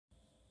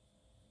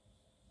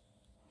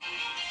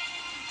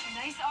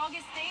Nice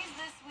August days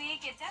this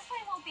week. It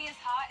definitely won't be as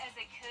hot as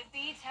it could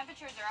be.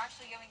 Temperatures are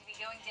actually going to be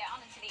going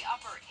down into the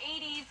upper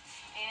 80s,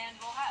 and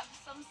we'll have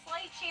some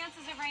slight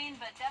chances of rain,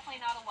 but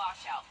definitely not a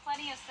washout.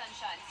 Plenty of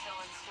sunshine still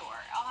in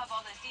store. I'll have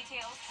all those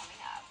details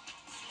coming up.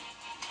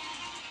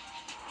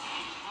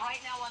 Right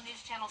now on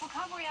News Channel,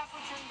 recovery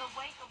efforts in the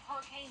wake of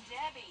Hurricane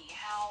Debbie,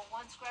 how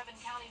one Screven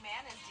County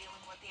man is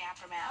dealing with the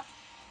aftermath,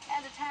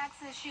 and a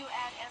tax issue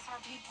at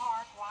SRP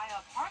Park, why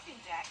a parking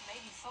deck may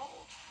be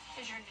sold.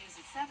 As your News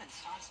at 7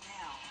 starts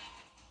now.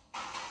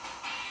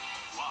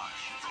 Live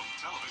from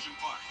Television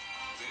Park,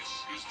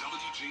 this is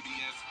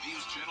WJBF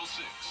News Channel 6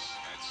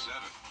 at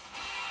 7.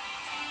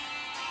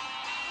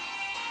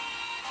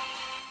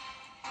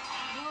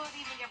 Good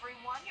evening,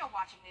 everyone. You're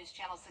watching News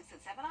Channel 6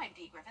 at 7. I'm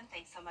Dee Griffin.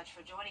 Thanks so much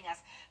for joining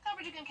us.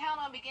 Coverage you can count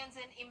on begins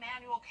in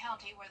Emmanuel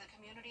County, where the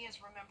community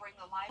is remembering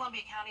the life.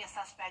 Columbia County, a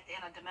suspect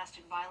in a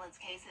domestic violence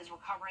case, is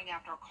recovering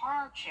after a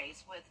car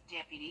chase with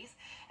deputies.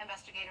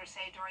 Investigators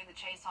say during the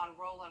chase on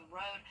Roland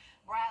Road,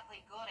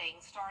 Bradley Gooding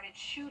started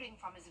shooting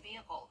from his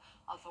vehicle.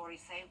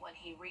 Authorities say when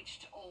he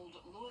reached Old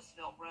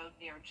Louisville Road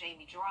near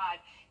Jamie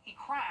Drive, he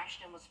crashed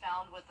and was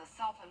found with a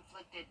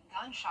self-inflicted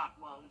gunshot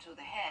wound to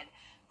the head.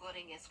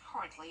 Gooding is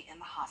currently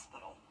in the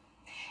hospital.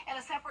 In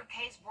a separate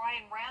case,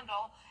 Brian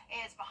Randall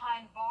is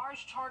behind bars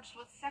charged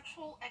with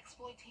sexual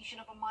exploitation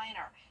of a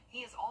minor.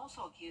 He is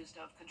also accused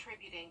of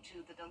contributing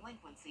to the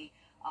delinquency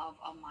of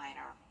a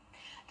minor.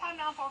 Time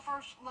now for a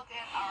first look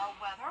at our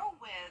weather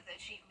with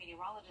Chief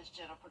Meteorologist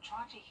Jennifer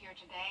Tronti here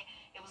today.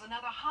 It was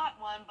another hot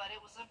one, but it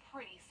was a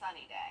pretty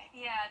sunny day.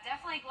 Yeah,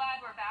 definitely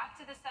glad we're back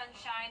to the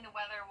sunshine. The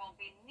weather will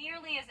be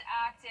nearly as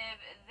active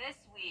this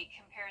week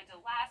compared to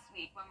last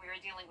week when we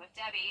were dealing with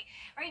Debbie.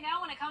 Right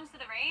now, when it comes to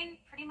the rain,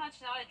 pretty much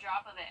not a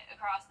drop of it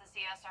across the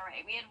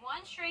CSRA. We had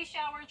one stray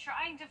shower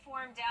trying to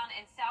form down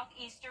in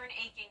southeastern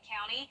Aiken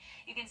County.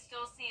 You can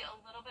still see a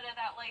little bit of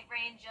that light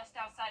rain just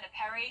outside of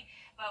Perry,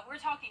 but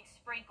we're talking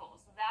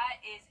sprinkles.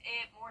 That is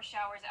it. More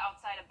showers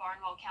outside of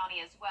Barnwell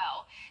County as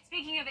well.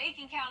 Speaking of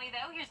Aiken County,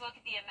 though, here's a look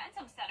at the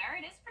Amentum Center.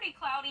 It is pretty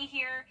cloudy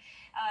here,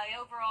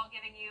 overall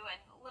giving you a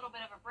little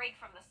bit of a break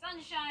from the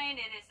sunshine.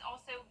 It is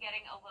also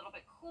getting a little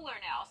bit cooler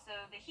now, so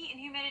the heat and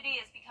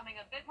humidity is becoming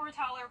a bit more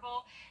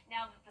tolerable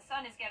now that the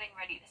sun is getting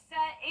ready to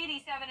set.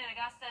 87 in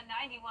Augusta,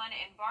 91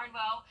 in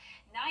Barnwell,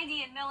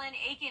 90 in Millen,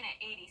 Aiken at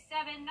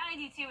 87,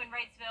 92 in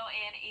Wrightsville,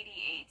 and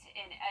 88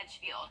 in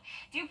Edgefield.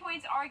 Dew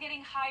points are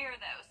getting higher,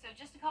 though, so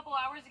just a couple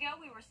hours ago,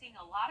 we were seeing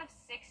a lot of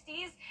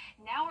 60s.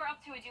 Now we're up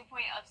to a dew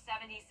point of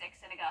 76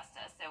 in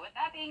Augusta. So with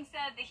that being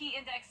said, the heat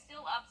index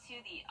still up to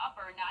the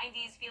upper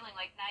 90s, feeling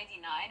like 99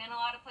 in a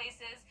lot of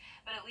places,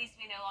 but at least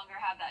we no longer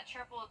have that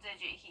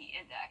triple-digit heat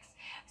index.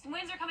 Some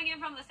winds are coming in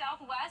from the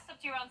southwest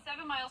up to around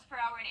 7 miles per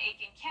hour in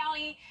Aiken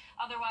County.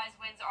 Otherwise,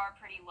 winds are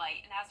pretty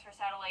light. And as for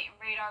satellite and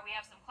radar, we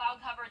have some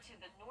cloud cover to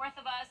the north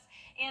of us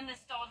and the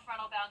stalled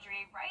frontal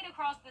boundary right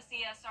across the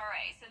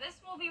CSRA. So this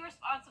will be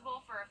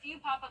responsible for a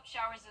few pop-up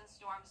showers and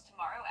storms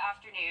tomorrow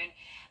afternoon.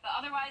 But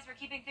otherwise, we're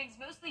keeping things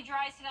mostly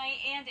dry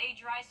tonight and a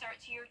dry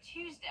start to your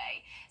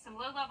Tuesday. Some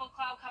low-level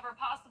cloud cover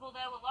possible,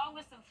 though, along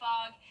with some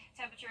fog.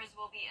 Temperatures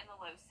will be in the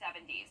low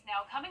 70s.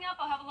 Now, coming up,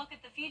 I'll have a look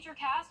at the future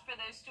cast for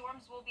those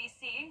storms we'll be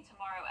seeing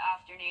tomorrow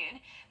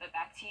afternoon. But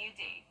back to you,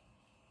 Dee.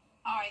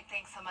 All right,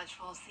 thanks so much.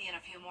 We'll see in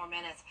a few more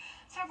minutes.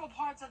 Several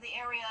parts of the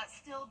area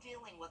still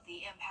dealing with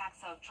the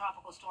impacts of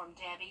Tropical Storm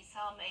Debbie.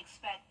 Some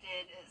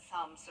expected,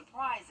 some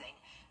surprising.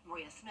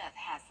 Maria Smith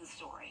has the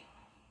story.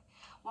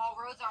 While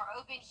roads are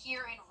open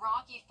here in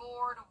Rocky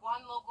Ford,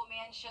 one local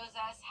man shows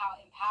us how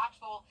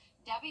impactful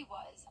Debbie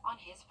was on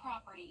his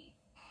property.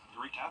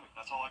 It wreaked havoc,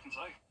 that's all I can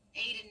say.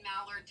 Aiden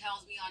Mallard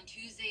tells me on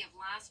Tuesday of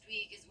last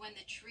week is when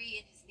the tree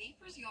in his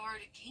neighbor's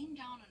yard came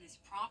down on his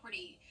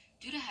property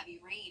due to heavy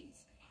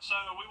rains. So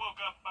we woke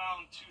up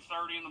about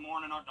 2:30 in the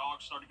morning. Our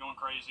dogs started going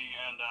crazy,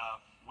 and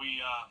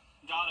we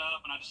got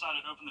up, and I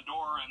decided to open the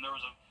door, and there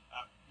was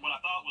what I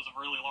thought was a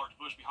really large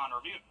bush behind our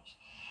vehicles.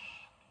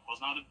 It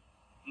was not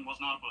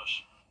a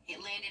bush.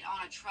 It landed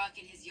on a truck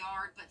in his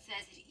yard, but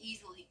says it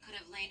easily could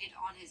have landed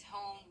on his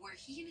home where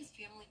he and his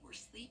family were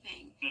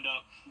sleeping. Ended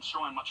up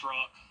destroying my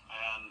truck,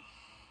 and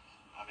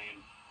I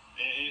mean,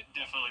 it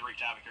definitely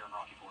wreaked havoc here in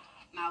Rocky Ford.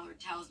 Mallard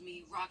tells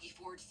me Rocky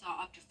Ford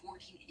saw up to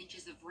 14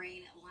 inches of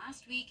rain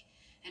last week,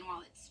 and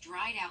while it's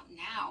dried out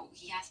now,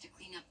 he has to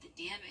clean up the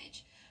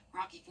damage.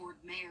 Rocky Ford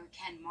Mayor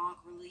Ken Mock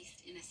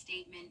released in a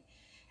statement,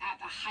 "At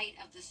the height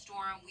of the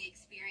storm, we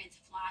experienced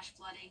flash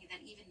flooding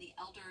that even the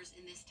elders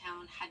in this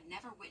town had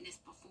never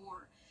witnessed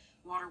before.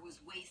 Water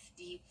was waist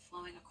deep,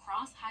 flowing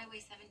across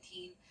Highway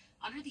 17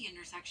 under the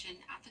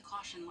intersection at the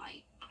caution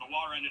light." The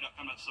water ended up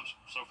coming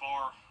so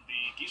far,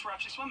 the geese were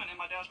actually swimming in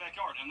my dad's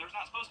backyard, and there's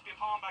not supposed to be a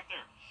pond back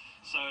there.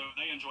 So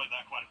they enjoyed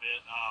that quite a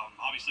bit.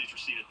 Obviously, it's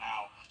receded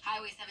now.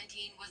 Highway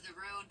 17 was the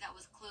road that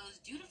was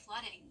closed due to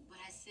flooding, but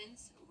has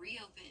since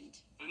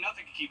reopened.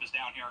 Nothing can keep us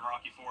down here in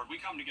Rocky Ford. We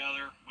come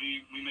together.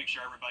 We make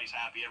sure everybody's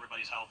happy,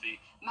 everybody's healthy.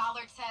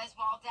 Mallard says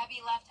while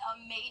Debbie left a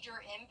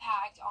major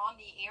impact on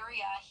the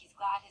area, he's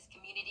glad his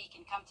community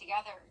can come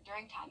together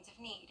during times of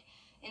need.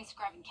 In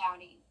Screven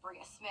County,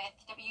 Maria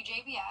Smith,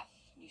 WJBF.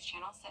 News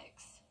Channel 6.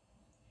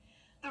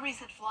 The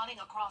recent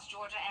flooding across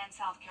Georgia and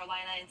South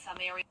Carolina in some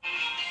areas.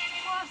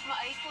 We'll have some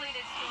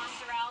isolated storms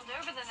around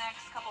over the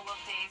next couple of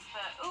days,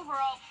 but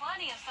overall,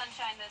 plenty of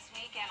sunshine this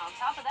week, and on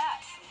top of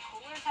that, some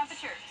cooler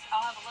temperatures.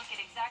 I'll have a look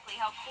at exactly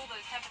how cool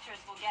those temperatures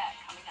will get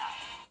coming up.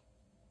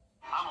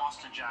 I'm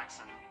Austin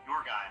Jackson,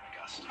 your guy in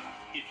Augusta.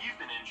 If you've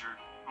been injured,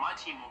 my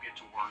team will get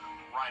to work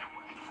right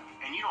away,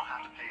 and you don't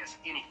have to pay us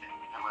anything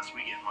unless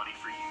we get money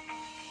for you.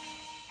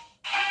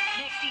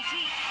 Next ET,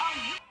 are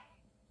you?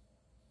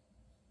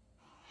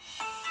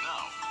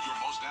 Now, your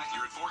most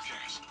accurate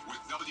forecast with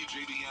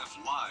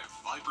WJBF Live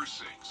Viper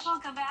 6.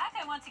 Welcome back.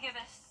 I want to give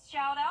a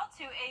shout out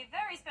to a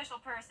very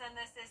special person.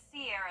 This is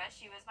Sierra.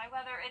 She was my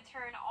weather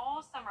intern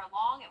all summer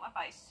long. It went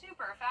by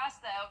super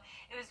fast though.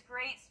 It was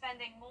great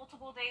spending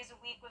multiple days a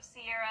week with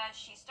Sierra.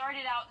 She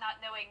started out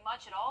not knowing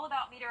much at all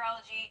about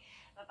meteorology,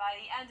 but by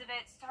the end of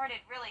it started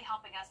really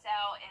helping us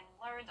out and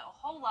learned a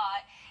whole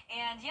lot.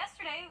 And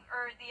yesterday,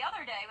 or the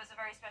other day, was a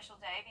very special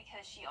day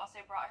because she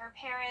also brought her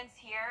parents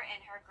here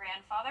and her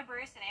grandfather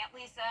Bruce and Aunt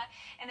Lisa,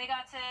 and they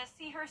got to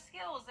see her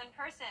skills in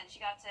person.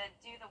 She got to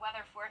do the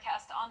weather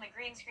forecast on the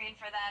green screen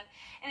for them,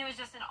 and it was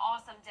just an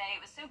awesome day.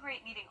 It was so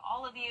great meeting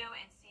all of you.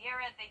 And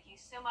Sierra, thank you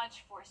so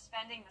much for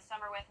spending the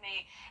summer with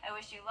me. I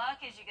wish you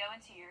luck as you go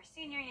into your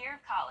senior year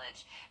of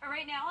college. But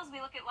right now, as we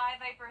look at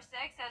Live Viper 6,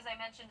 as I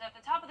mentioned at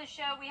the top of the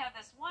show, we have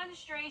this one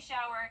stray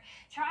shower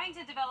trying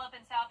to develop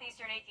in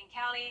southeastern Aiken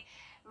County.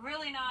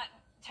 Really not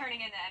turning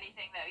into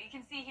anything though. You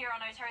can see here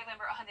on our Terry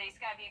Lambert Hyundai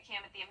Skyview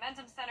cam at the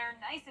Amentum Center,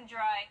 nice and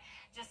dry,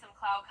 just some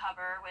cloud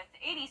cover with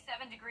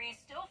 87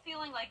 degrees, still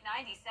feeling like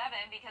 97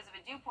 because of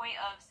a dew point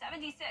of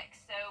 76.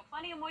 So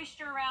plenty of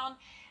moisture around.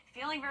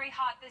 Feeling very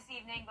hot this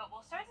evening, but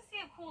we'll start to see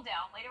a cool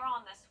down later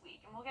on this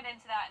week, and we'll get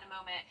into that in a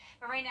moment.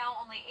 But right now,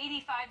 only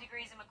 85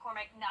 degrees in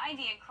McCormick,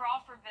 90 in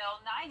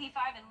Crawfordville,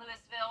 95 in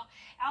Louisville,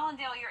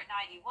 Allendale, you're at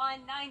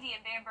 91, 90 in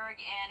Bamberg,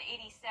 and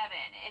 87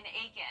 in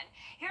Aiken.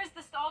 Here's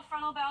the stalled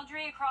frontal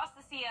boundary across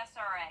the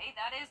CSRA.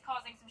 That is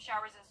causing some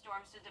showers and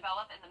storms to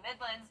develop in the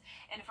Midlands,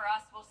 and for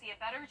us, we'll see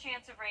a better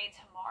chance of rain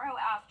tomorrow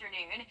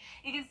afternoon.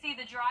 You can see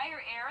the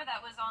drier air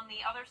that was on the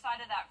other side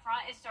of that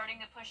front is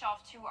starting to push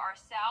off to our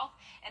south,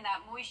 and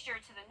that moisture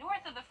to the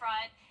north of the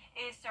front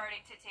is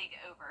starting to take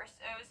over.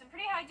 So some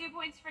pretty high dew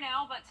points for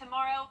now, but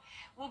tomorrow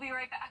we'll be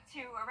right back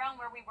to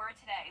around where we were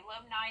today. Low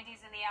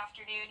 90s in the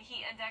afternoon,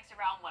 heat index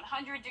around 100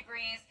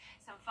 degrees,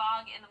 some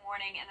fog in the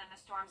morning, and then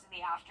the storms in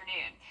the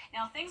afternoon.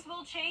 Now things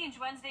will change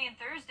Wednesday and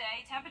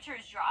Thursday.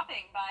 Temperatures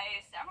dropping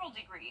by several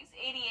degrees.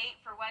 88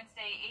 for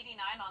Wednesday, 89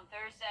 on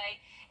Thursday,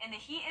 and the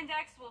heat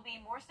index will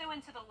be more so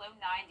into the low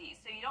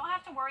 90s. So you don't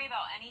have to worry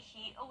about any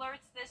heat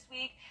alerts this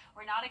week.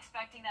 We're not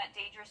expecting that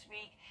dangerous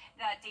week,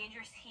 that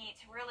dangerous heat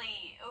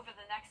really over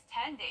the next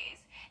 10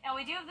 days. Now,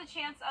 we do have the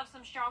chance of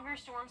some stronger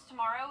storms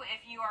tomorrow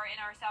if you are in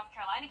our South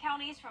Carolina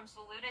counties from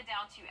Saluda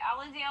down to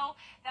Allendale.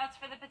 That's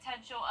for the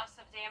potential of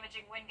some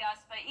damaging wind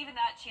gusts, but even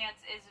that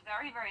chance is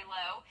very, very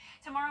low.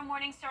 Tomorrow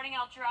morning starting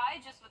out dry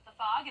just with the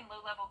fog and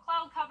low-level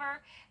cloud cover.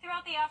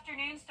 Throughout the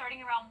afternoon,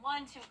 starting around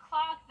 1, 2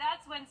 o'clock,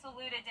 that's when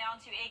Saluda down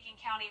to Aiken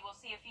County will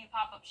see a few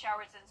pop-up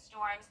showers and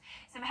storms.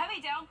 Some heavy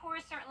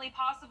downpours certainly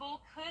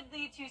possible, could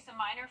lead to some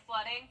minor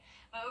flooding,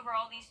 but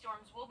overall these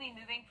storms will be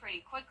moving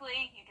pretty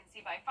quickly. You can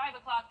see by 5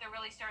 o'clock they're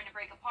really starting to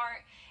break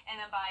apart, and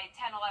then by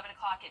 10, 11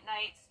 o'clock at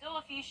night, still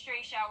a few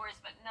stray showers,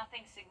 but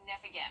nothing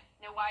significant.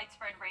 No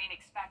widespread rain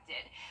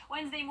expected.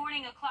 Wednesday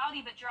morning, a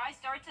cloudy but dry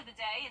start to the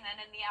day, and then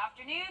in the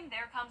afternoon,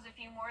 there comes a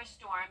few more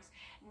storms.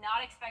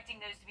 Not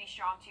expecting those to be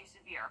strong to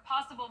severe.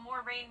 Possible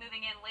more rain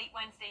moving in late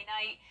Wednesday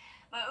night.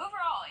 But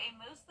overall, a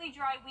mostly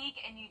dry week,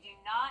 and you do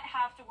not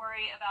have to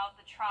worry about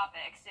the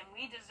tropics. And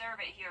we deserve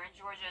it here in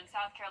Georgia and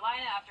South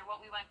Carolina after what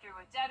we went through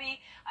with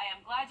Debbie. I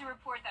am glad to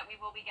report that we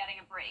will be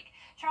getting a break.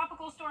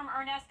 Tropical storm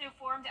Ernesto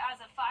formed as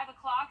of 5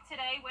 o'clock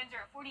today. Winds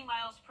are at 40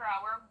 miles per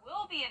hour.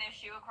 Will be an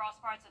issue across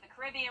parts of the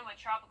Caribbean with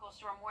tropical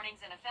storm warnings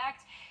in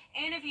effect.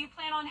 And if you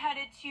plan on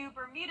headed to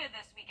Bermuda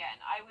this weekend,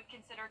 I would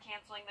consider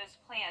canceling those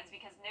plans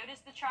because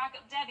notice the track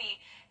of Debbie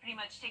pretty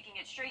much taking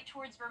it straight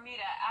towards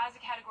Bermuda as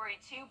a Category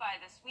 2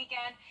 by this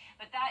weekend.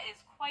 But that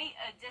is quite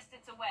a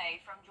distance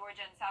away from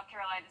Georgia and South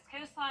Carolina's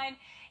coastline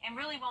and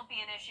really won't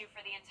be an issue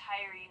for the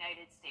entire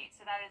United States.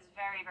 So that is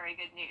very, very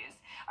good news.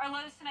 Our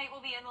lows tonight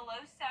will be in the low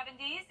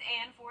 70s,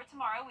 and for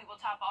tomorrow we will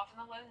top off in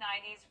the low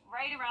 90s,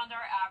 right around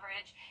our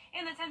average.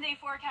 In the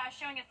 10-day forecast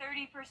showing a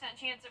 30%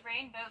 chance of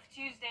rain both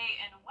Tuesday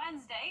and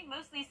Wednesday.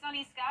 Mostly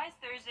sunny skies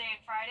Thursday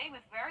and Friday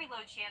with very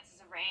low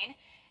chances of rain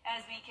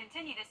as we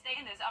continue to stay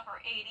in those upper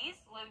 80s,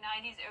 low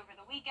 90s over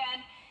the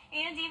weekend,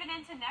 and even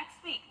into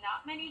next week.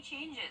 Not many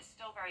changes,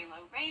 still very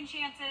low rain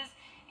chances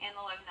in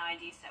the low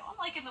 90s. So I'm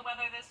liking the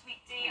weather this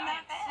week, Dee.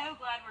 I am so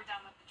glad we're done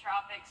with the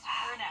tropics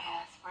for now.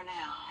 Yes, for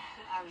now.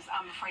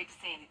 I'm afraid to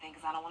say anything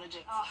because I don't want to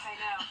jinx it. Oh, I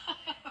know.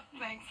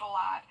 Thanks a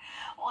lot.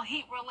 Well,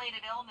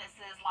 heat-related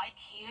illnesses like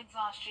heat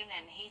exhaustion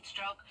and heat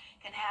stroke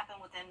can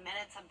happen within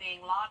minutes of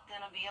being locked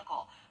in a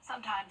vehicle.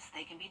 Sometimes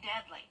they can be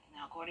deadly.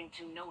 Now, according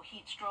to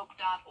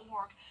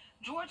noheatstroke.org,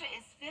 Georgia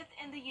is 5th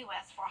in the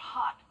U.S. for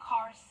hot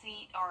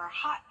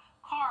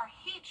car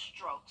heat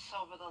strokes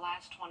over the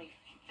last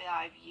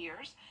 25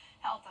 years.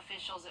 Health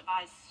officials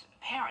advise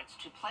parents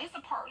to place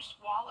a purse,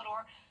 wallet,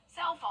 or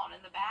cell phone in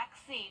the back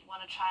seat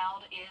when a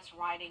child is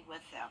riding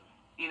with them.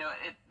 You know,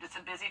 it's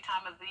a busy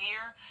time of the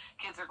year.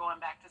 Kids are going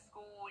back to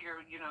school.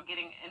 You're,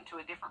 getting into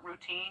a different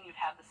routine. You've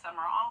had the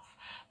summer off,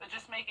 but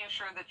just making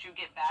sure that you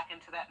get back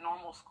into that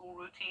normal school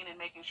routine and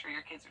making sure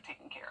your kids are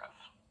taken care of.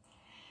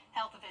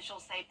 Health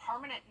officials say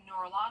permanent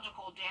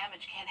neurological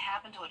damage can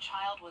happen to a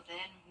child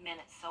within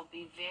minutes, so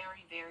be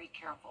very, very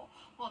careful.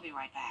 We'll be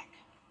right back.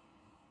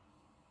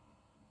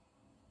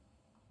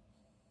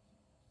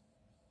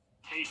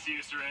 Hey,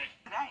 Sister A.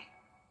 Today,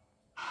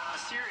 a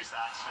serious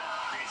accident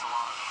creates a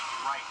lot of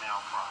right now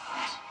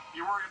problems.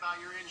 You're worried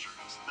about your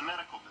injuries, the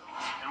medical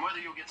bills, and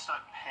whether you'll get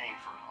stuck paying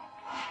for it all.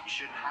 You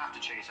shouldn't have to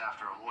chase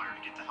after a lawyer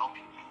to get the help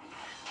you need.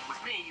 With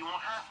me, you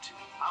won't have to.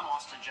 I'm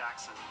Austin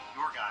Jackson,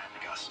 your guy in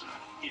Augusta.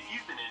 If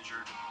you've been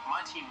injured,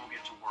 my team will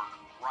get to work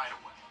right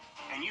away.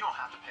 And you don't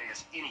have to pay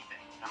us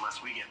anything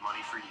unless we get money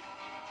for you.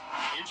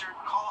 Injured?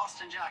 Call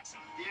Austin Jackson,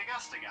 the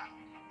Augusta guy.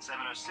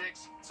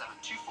 706-724-7224.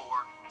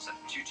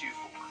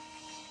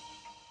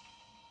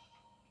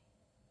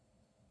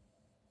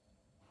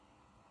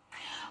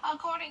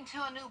 According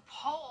to a new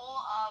poll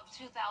of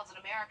 2,000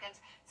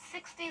 Americans,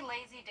 60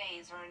 lazy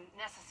days are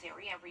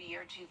necessary every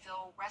year to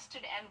feel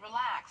rested and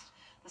relaxed.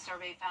 The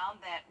survey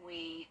found that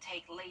we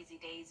take lazy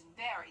days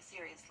very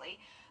seriously.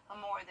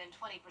 More than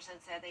 20%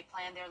 said they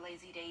plan their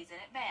lazy days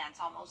in advance.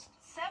 Almost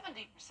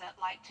 70%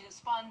 like to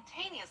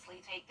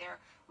spontaneously take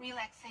their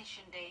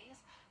relaxation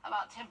days.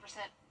 About 10%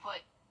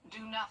 put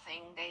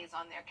do-nothing days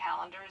on their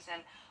calendars,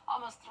 and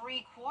almost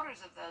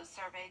 3/4 of those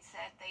surveyed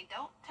said they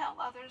don't tell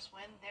others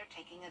when they're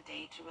taking a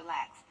day to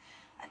relax.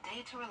 A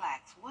day to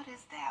relax, what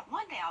is that?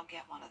 One day I'll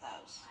get one of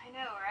those. I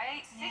know,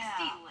 right? 60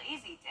 Yeah.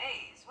 lazy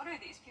days. What are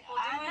these people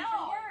I doing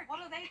know. for work? What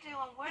are they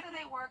doing? Where do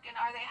they work, and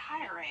are they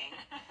hiring?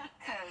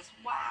 Because,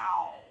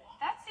 wow.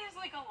 That seems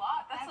like a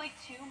lot. That's like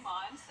 2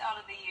 months out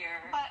of the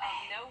year But-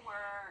 of no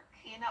work.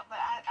 But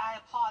I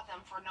applaud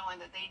them for knowing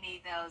that they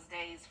need those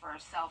days for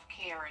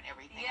self-care and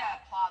everything. Yeah.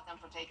 I applaud them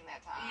for taking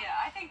that time. Yeah,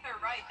 I think they're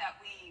right that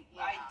we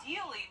Yeah.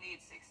 ideally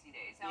need 60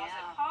 days. Now, is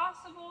Yeah. it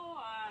possible?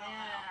 I don't know.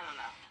 I don't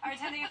know. Our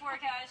 10-day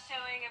forecast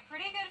showing a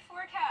pretty good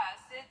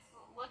forecast. It's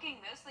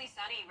looking mostly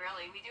sunny,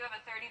 really. We do have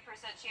a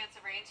 30% chance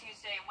of rain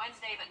Tuesday and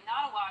Wednesday, but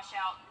not a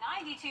washout.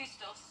 92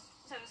 still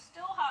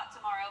hot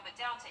tomorrow, but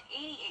down to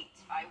 88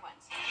 by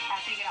Wednesday. I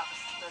figured out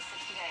the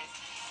 60 days.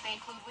 They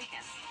include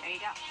weekends. There you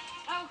go.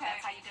 Okay.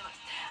 That's how you do it.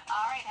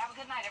 All right. Have a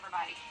good night,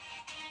 everybody.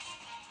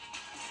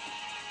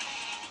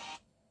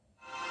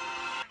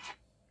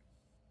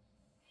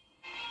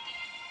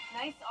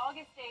 Nice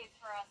August days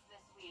for us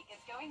this week.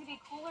 It's going to be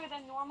cooler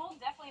than normal,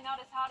 definitely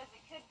not as hot as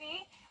it could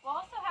be. We'll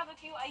also have a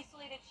few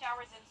isolated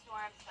showers and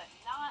storms, but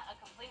not a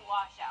complete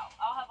washout.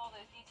 I'll have all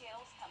those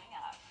details coming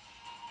up.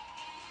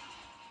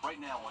 Right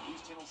now on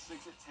News Channel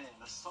 6 at 10,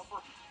 the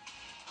summer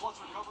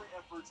floods recovery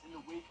efforts in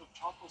the wake of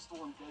Tropical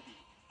Storm Debbie.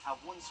 How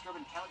one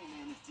Screven County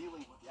man is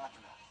dealing with the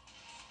aftermath.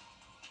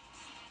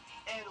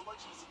 And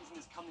election season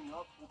is coming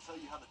up. We'll tell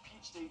you how the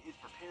Peach State is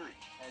preparing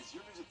as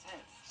your News at 10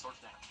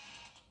 starts now.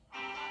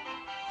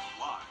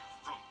 Live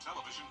from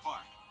Television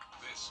Park,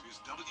 this is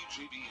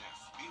WJBF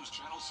News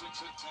Channel 6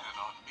 at 10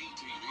 on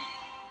MeTV.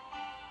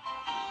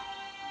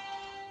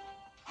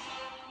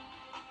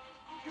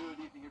 Good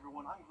evening,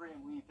 everyone. I'm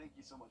Graham Lee. Thank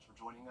you so much for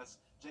joining us.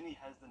 Jenny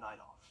has the night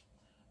off.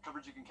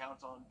 Coverage you can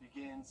count on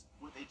begins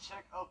with a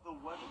check of the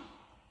weather.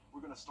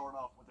 We're going to start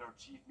off with our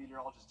chief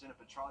meteorologist,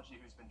 Jennifer Petraji,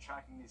 who's been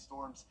tracking these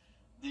storms.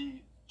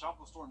 The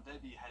Tropical Storm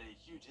Debbie had a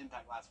huge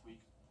impact last week.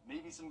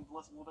 Maybe a little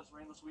less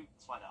rain this week.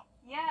 Let's find out.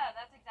 Yeah,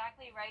 that's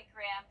exactly right,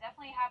 Graham.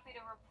 Definitely happy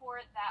to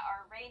report that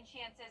our rain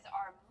chances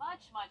are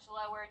much, much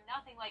lower.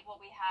 Nothing like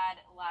what we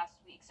had last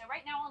week. So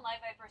right now on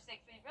Live Viper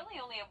 6, we really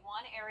only have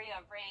one area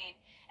of rain,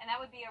 and that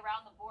would be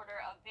around the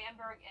border of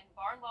Bamberg and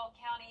Barnwell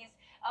counties.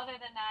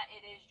 Other than that,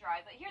 it is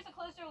dry. But here's a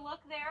closer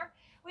look there.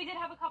 We did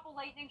have a couple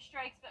lightning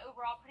strikes, but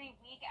overall pretty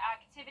weak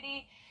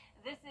activity.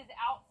 This is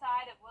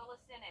outside of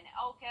Williston and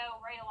Elko,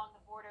 right along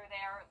the border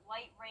there.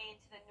 Light rain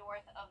to the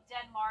north of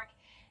Denmark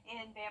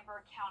in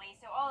Bamberg County.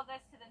 So all of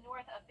this to the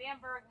north of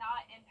Bamberg,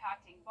 not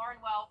impacting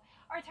Barnwell.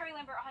 Our Terry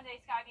Lambert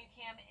Hyundai Skyview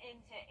cam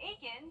into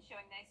Aiken,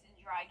 showing nice and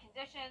dry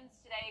conditions.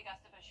 Today,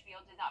 Augusta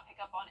Bushfield did not pick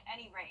up on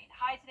any rain.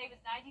 High today was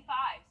 95,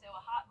 so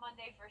a hot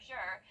Monday for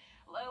sure.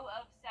 Low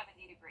of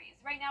 70 degrees.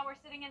 Right now, we're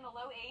sitting in the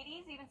low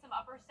 80s, even some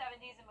upper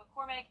 70s in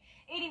McCormick,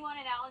 81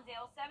 in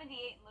Allendale,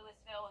 78 in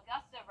Louisville,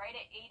 Augusta right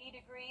at 80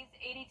 degrees,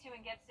 82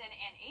 in Gibson,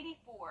 and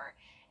 84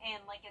 in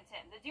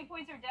Lincolnton. The dew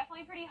points are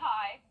definitely pretty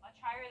high, much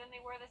higher than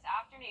they were this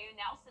afternoon,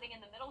 now sitting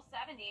in the middle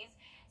 70s,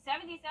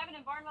 77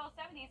 in Barnwell,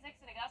 76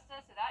 in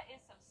Augusta, so that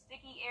is some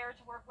sticky air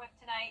to work with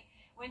tonight.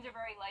 Winds are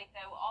very light,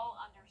 though, all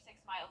under 6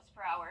 miles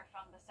per hour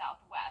from the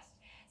southwest.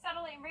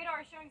 Satellite and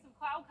radar is showing some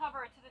cloud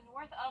cover to the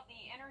north of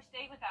the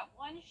interstate with that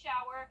one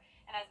shower.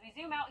 And as we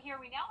zoom out here,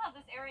 we now have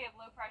this area of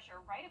low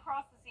pressure right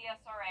across the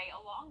CSRA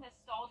along this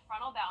stalled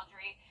frontal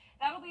boundary.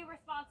 That'll be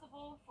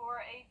responsible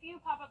for a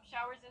few pop-up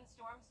showers and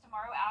storms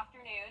tomorrow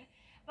afternoon.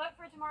 But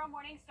for tomorrow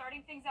morning,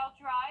 starting things out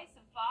dry,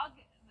 some fog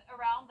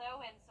around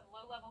though and some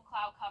low-level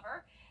cloud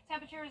cover.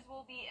 Temperatures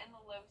will be in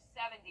the low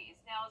 70s.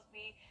 Now as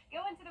we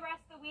go into the rest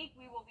of the week,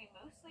 we will be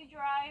mostly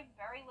dry,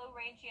 very low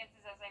rain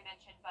chances as I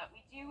mentioned, but we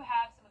do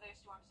have some of those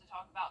storms to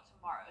talk about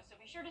tomorrow. So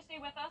be sure to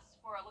stay with us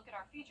for a look at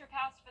our future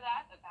cast for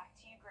that, but back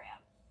to you, Graham.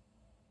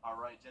 All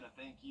right, Jenna,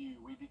 thank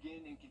you. We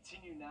begin and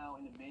continue now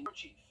in the main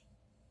chief.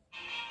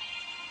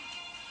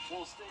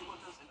 Will stay with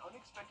us an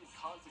unexpected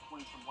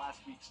consequence from last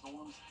week's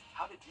storms,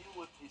 how to deal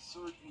with a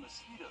surge in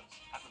mosquitoes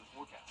after the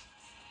forecast.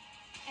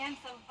 And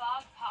some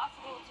fog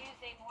possible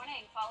Tuesday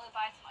morning, followed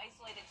by some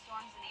isolated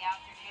storms in the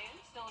afternoon.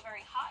 Still a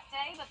very hot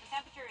day, but the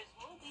temperatures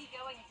will be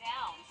going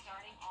down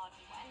starting on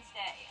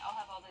Wednesday. I'll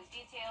have all those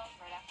details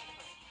right after the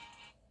break.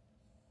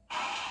 Do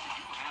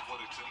you have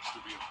what it takes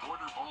to be a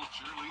border bowl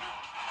cheerleader?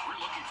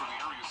 We're looking for the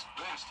area's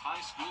best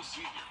high school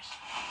seniors.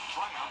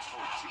 Tryouts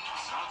for Team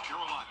South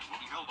Carolina will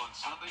be held on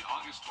Sunday,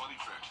 August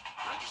 25th.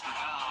 Register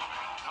now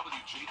at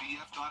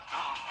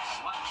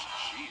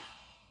WJBF.com/cheer.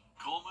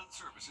 Coleman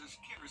Services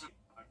cares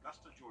about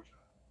Augusta,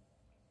 Georgia.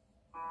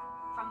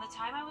 From the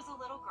time I was a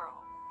little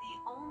girl, the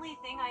only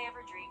thing I ever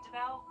dreamed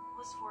about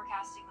was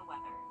forecasting the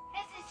weather.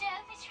 This is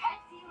Jennifer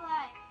Tracy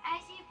Lund.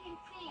 As you can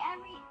see,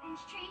 everything's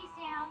trees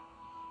down,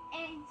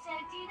 and so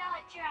do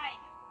not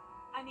drive.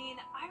 I mean,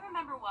 I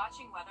remember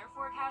watching weather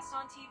forecasts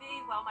on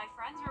TV while my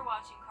friends were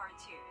watching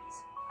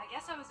cartoons. I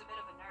guess I was a bit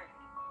of a nerd.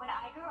 When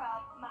I grow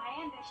up, my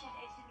ambition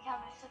is to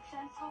become a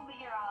successful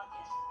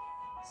meteorologist.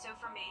 So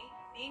for me,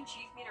 being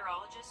chief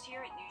meteorologist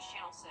here at News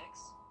Channel 6,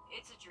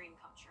 it's a dream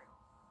come true.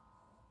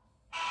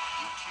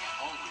 You can't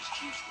always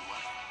choose the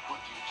weather,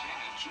 but you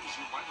can choose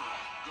your weather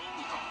app. Go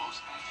with the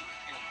most accurate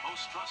and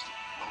most trusted,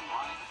 the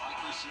Live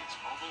 536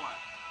 mobile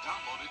app.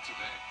 Download it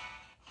today.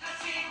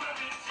 Let's see where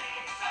it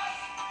takes us.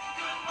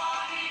 Good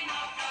morning,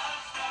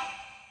 Augusta.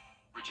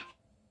 Richard.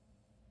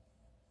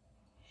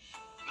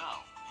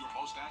 Now, your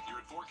most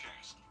accurate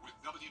forecast with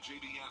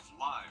WJBF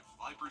Live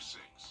 536.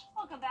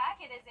 Welcome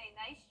back. It is a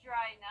nice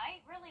dry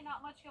night. Really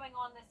not much going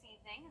on this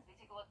evening as we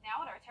take a look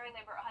now at our Terry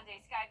Lambert Hyundai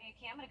Skyview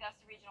Cam at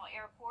Augusta Regional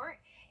Airport.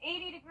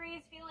 80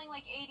 degrees, feeling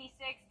like 86.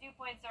 Dew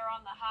points are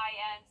on the high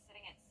end,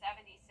 sitting at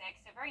 76.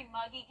 So very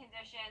muggy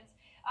conditions.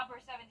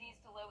 Upper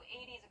 70s to low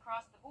 80s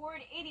across the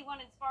board.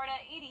 81 in Sparta,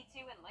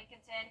 82 in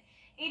Lincolnton,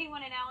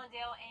 81 in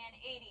Allendale, and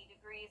 80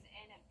 degrees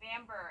in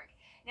Bamberg.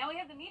 Now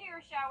we have the meteor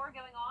shower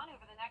going on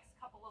over the next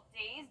couple of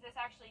days. This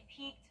actually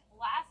peaked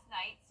last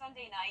night,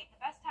 Sunday night.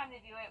 The best time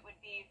to view it would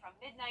be from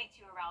midnight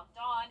to around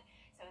dawn.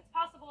 So it's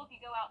possible if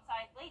you go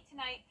outside late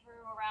tonight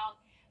through around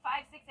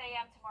 5, 6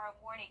 a.m. tomorrow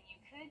morning, you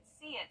could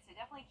see it. So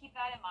definitely keep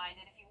that in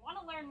mind. And if you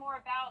want to learn more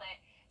about it,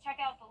 check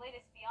out the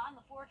latest Beyond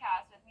the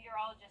Forecast with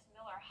meteorologist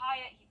Miller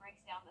Hyatt. He breaks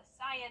down the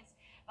science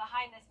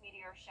behind this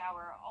meteor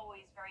shower.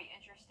 Always very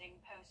interesting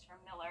posts from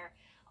Miller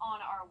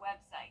on our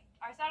website.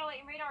 Our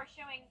satellite and radar are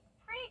showing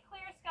pretty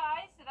clear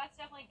skies, so that's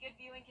definitely good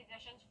viewing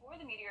conditions for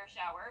the meteor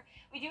shower.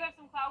 We do have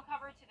some cloud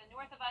cover to the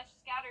north of us,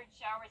 scattered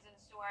showers and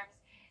storms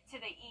to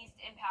the east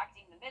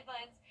impacting the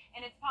Midlands,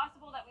 and it's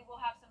possible that we will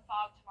have some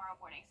fog tomorrow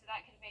morning, so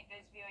that could make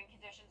those viewing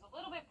conditions a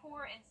little bit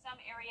poor in some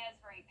areas,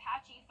 very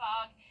patchy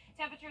fog.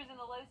 Temperatures in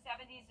the low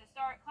 70s to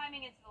start,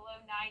 climbing into the low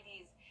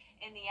 90s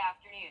in the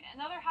afternoon.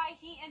 Another high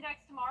heat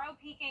index tomorrow,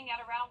 peaking at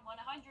around 100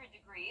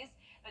 degrees,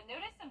 but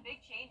notice some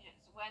big changes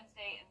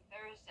Wednesday and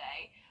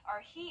Thursday.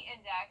 Our heat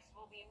index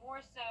will be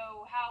more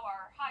so how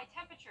our high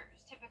temperatures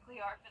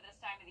typically are for this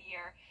time of the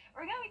year.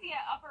 We're going to be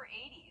at upper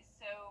 80s,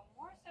 so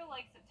more so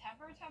like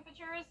September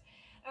temperatures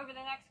over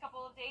the next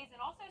couple of days, and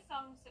also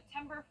some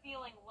September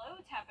feeling low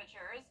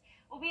temperatures.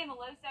 We'll be in the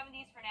low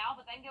 70s for now,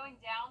 but then going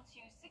down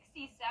to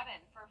 67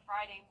 for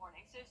Friday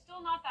morning. So still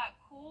not that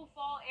cool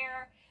fall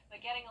air, but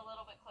getting a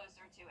little bit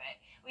closer to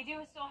it. We do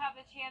still have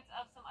the chance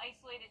of some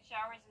isolated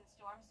showers and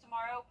storms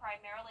tomorrow,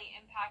 primarily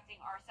impacting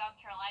our South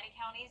Carolina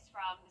counties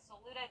from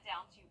Saluda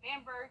down to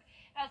Bamberg.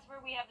 That's where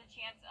we have the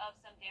chance of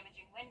some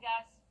damaging wind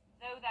gusts,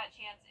 though that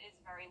chance is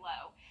very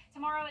low.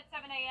 Tomorrow at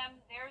 7 a.m.,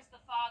 there's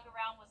the fog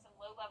around with some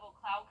low-level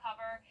cloud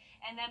cover,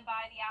 and then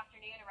by the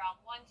afternoon around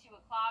 1, 2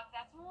 o'clock,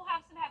 that's when we'll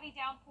have some heavy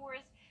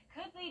downpours.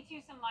 Could lead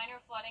to some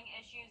minor flooding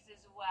issues as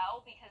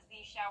well, because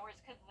these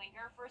showers could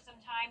linger for some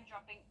time,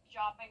 dropping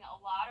a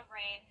lot of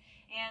rain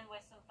and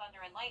with some thunder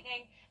and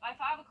lightning. By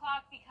 5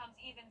 o'clock becomes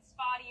even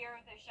spottier.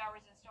 Those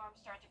showers and storms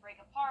start to break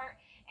apart,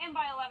 and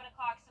by 11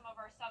 o'clock, some of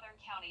our southern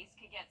counties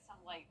could get some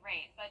light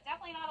rain, but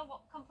definitely not a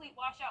complete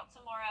washout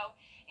tomorrow,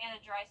 and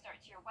a dry start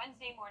to your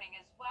Wednesday morning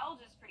as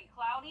well, just pretty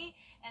cloudy,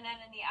 and then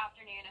in the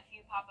afternoon, a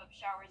few pop-up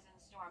showers and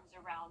storms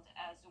around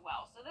as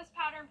well. So this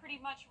pattern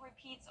pretty much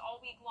repeats all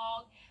week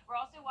long. We're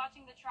also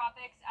watching the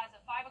tropics. As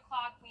of 5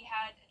 o'clock, we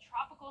had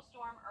Tropical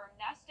Storm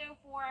Ernesto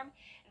form.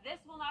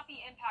 This will not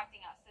be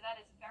impacting us, so that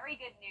is very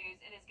good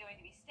news. It is going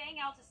to be staying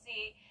out to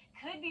sea.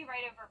 Could be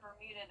right over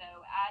Bermuda,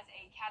 though, as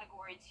a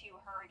Category 2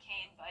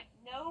 hurricane, but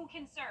no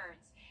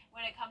concerns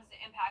when it comes to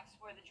impacts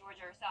for the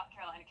Georgia or South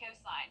Carolina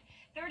coastline.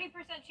 30%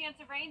 chance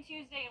of rain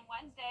Tuesday and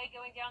Wednesday,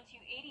 going down to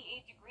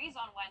 88 degrees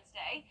on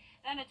Wednesday.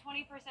 Then a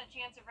 20%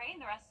 chance of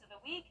rain the rest of the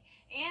week,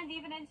 and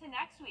even into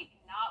next week.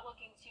 Not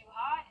looking too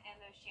hot, and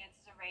those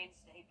chances of rain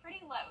stay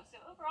pretty low.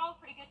 So overall,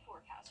 pretty good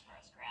forecast for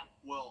us, Graham.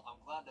 Well, I'm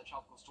glad that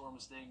tropical storm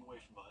is staying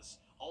away from us.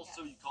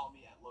 Also, Yes. you caught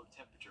me at low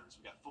temperatures.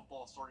 We got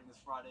football starting this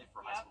Friday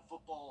for high school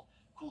football.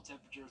 Cool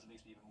temperatures. It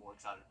makes me even more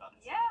excited about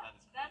it. So Yeah, that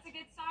is that's a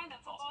great. good sign that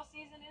That's football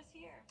awesome. season is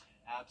here.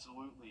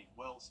 Absolutely.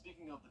 Well,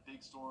 speaking of the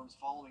big storms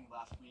following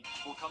last week,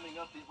 well,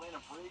 coming up, the Atlanta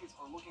Braves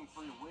are looking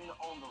for a win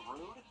on the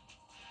road.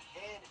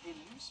 And a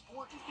new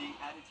sport is being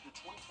added to the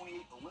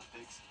 2028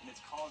 Olympics, and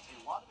it's caused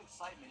a lot of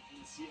excitement in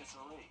the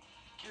CSRA.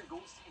 Kier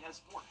Goldstein has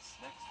sports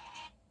next.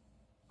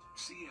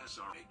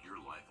 CSR make your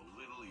life a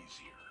little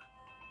easier.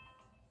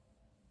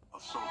 A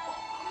soap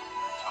opera,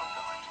 Tough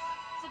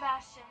Doctor.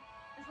 Sebastian,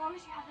 as long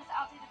as you have this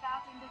outdated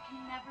bathroom, there can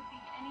never be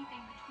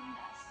anything between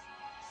us.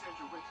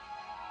 Sandra, wait.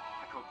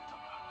 I called the Tough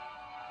Doctor.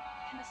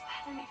 Can this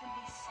bathroom even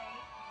be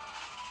safe?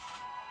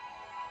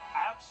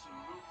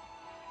 Absolutely.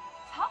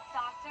 Tough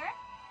Doctor?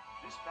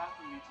 This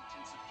bathroom needs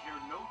intensive care,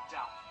 no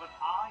doubt, but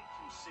I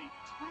can save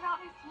it. What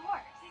about new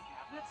floors? New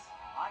cabinets?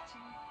 My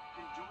team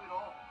can do it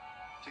all.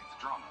 Take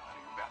the drama out of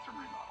your bathroom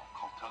remodel.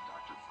 Call Tough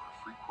Doctor for a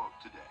free quote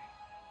today.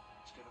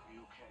 It's gonna be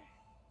okay.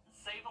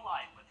 Save a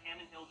life with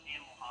Hammond Hills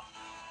Animal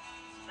Hospital.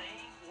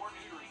 Spaying or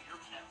neutering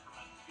your pet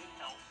promotes good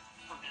health,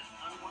 prevents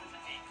unwanted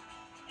behavior,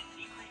 and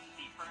decreases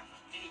the occurrence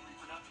of many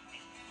reproductive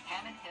cancers.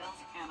 Hammond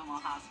Hills Animal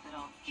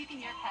Hospital,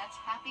 keeping your pets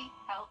happy,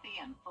 healthy,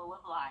 and full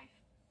of life.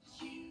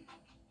 You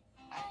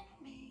and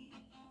me,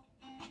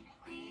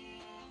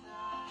 we're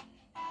the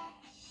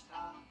best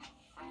of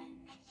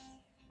friends,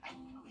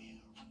 and we'll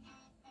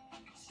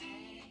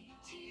stay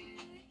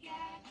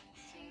together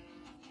till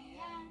the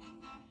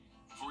end.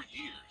 For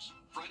years,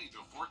 Freddie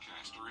the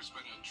Forecaster has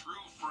been a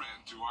true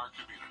friend to our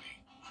community.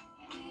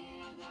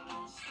 We're the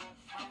best of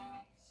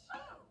friends.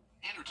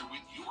 Enter to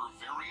win your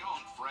very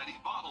own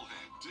Freddie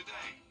bobblehead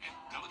today at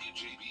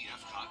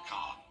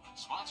WJBF.com.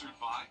 Sponsored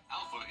by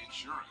Alpha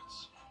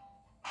Insurance.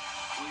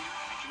 Clear,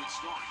 accurate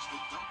stories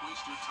that don't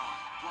waste your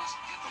time. Plus,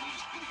 get the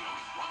latest video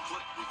in one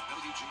click with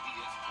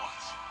WJBF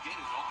Plus. Get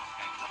it all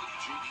at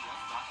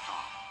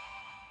WJBF.com.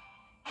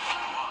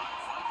 Live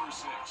 5 or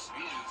 6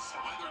 is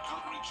weather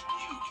coverage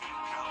you can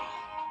count on.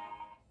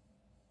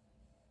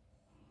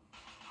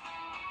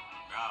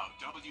 Now,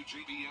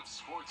 WJBF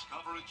sports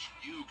coverage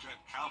you can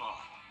count on.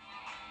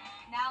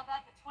 Now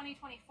that the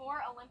 2024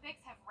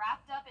 Olympics have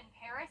wrapped up in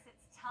Paris,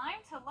 it's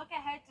time to look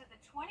ahead to the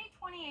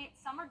 2028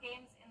 Summer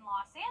Games in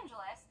Los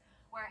Angeles,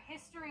 where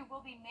history will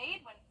be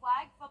made when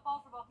flag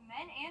football for both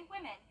men and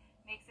women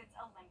makes its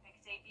Olympic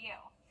debut.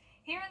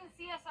 Here in the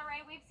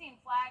CSRA, we've seen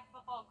flag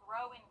football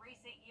grow in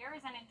recent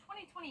years, and in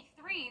 2023,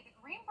 the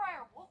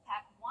Greenbrier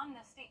Wolfpack won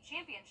the state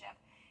championship.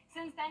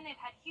 Since then, they've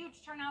had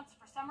huge turnouts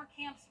for summer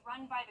camps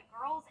run by the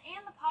girls,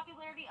 and the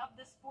popularity of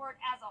the sport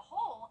as a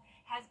whole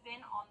has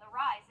been on the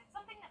rise. It's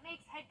something that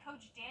makes head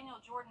coach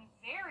Daniel Jordan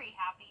very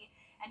happy,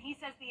 and he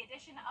says the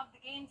addition of the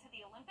game to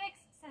the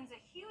Olympics sends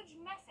a huge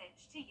message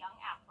to young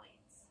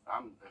athletes.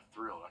 I'm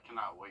thrilled. I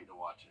cannot wait to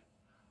watch it.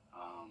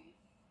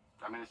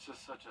 I mean, it's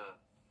just such a...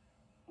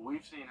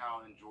 We've seen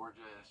how in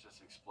Georgia it's just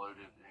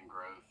exploded in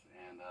growth,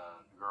 and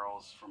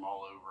girls from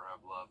all over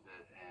have loved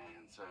it,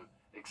 and so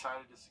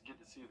excited to get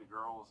to see the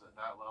girls at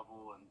that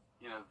level, and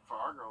you know, for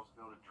our girls to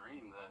be able to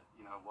dream that,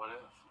 you know, what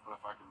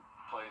if I could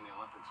play in the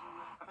Olympics one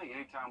day. I think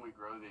anytime we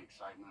grow the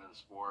excitement of the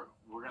sport,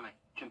 we're going to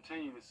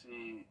continue to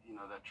see, you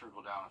know, that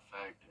trickle down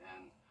effect,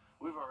 and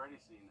we've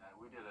already seen that.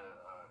 We did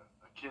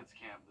a kids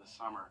camp this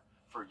summer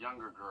for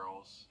younger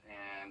girls,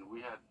 and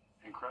we had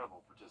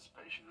incredible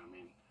participation. I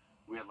mean,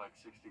 we had like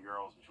 60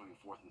 girls between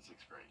 4th and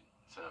 6th grade.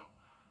 So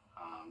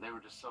they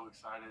were just so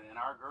excited. And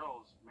our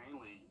girls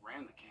mainly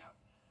ran the camp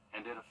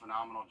and did a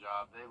phenomenal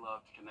job. They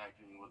loved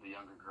connecting with the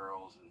younger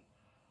girls, and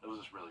it was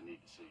just really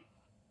neat to see.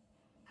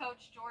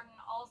 Coach Jordan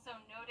also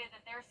noted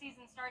that their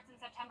season starts in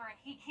September, and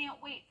he can't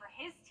wait for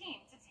his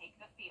team to take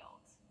the field.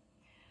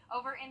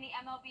 Over in the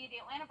MLB, the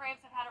Atlanta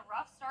Braves have had a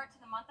rough start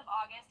to the month of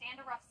August and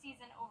a rough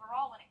season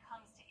overall when it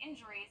comes to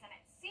injuries, and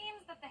it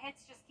seems that the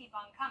hits just keep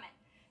on coming.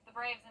 The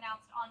Braves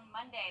announced on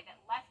Monday that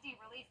lefty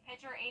relief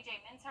pitcher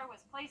A.J. Minter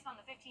was placed on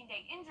the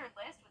 15-day injured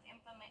list with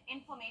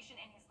inflammation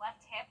in his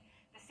left hip,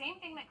 the same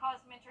thing that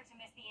caused Minter to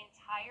miss the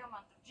entire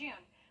month of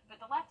June.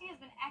 But the lefty has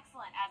been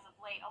excellent as of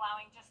late,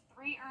 allowing just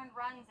 3 earned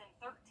runs in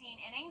 13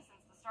 innings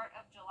since the start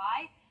of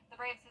July. The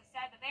Braves have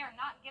said that they are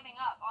not giving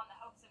up on the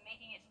hopes of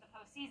making it to the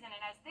postseason,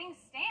 and as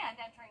things stand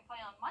entering play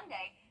on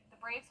Monday, the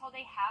Braves hold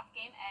a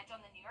half-game edge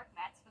on the New York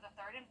Mets for the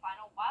 3rd and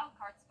final wild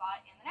card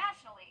spot in the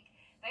National League.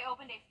 They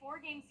opened a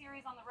 4-game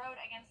series on the road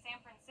against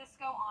San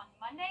Francisco on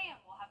Monday, and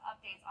we'll have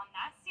updates on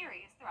that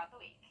series throughout the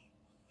week.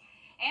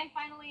 And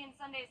finally, in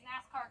Sunday's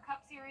NASCAR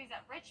Cup Series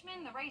at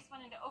Richmond, the race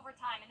went into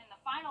overtime, and in the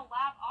final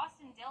lap,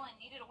 Austin Dillon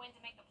needed a win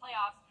to make the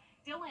playoffs.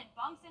 Dillon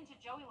bumps into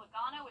Joey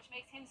Logano, which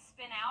makes him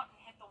spin out and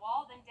hit the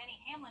wall. Then Denny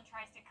Hamlin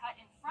tries to cut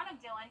in front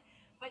of Dillon,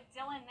 but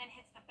Dillon then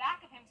hits the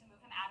back of him to move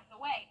him out of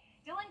the way.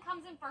 Dillon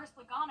comes in first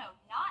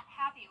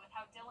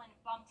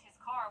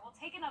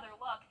take another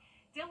look.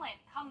 Dillon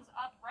comes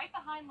up right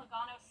behind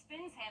Logano,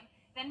 spins him,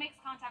 then makes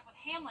contact with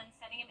Hamlin,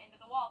 sending him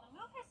into the wall. The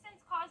move has since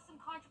caused some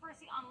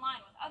controversy online,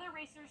 with other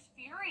racers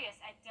furious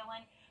at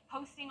Dillon,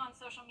 posting on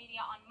social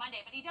media on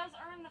Monday. But he does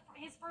earn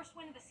his first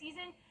win of the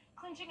season,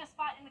 clinching a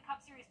spot in the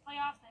Cup Series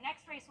playoffs. The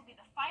next race will be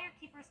the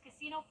Firekeepers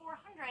Casino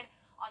 400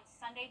 on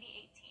Sunday the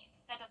 18th.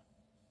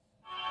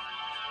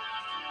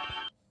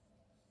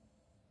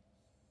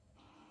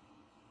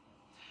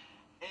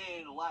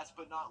 And last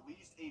but not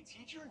least, a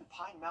teacher in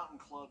Pine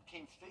Mountain Club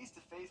came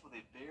face-to-face with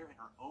a bear in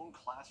her own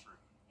classroom.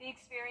 The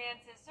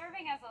experience is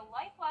serving as a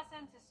life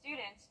lesson to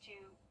students to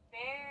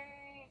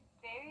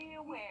very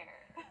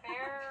aware.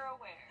 Her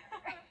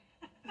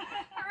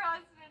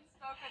husband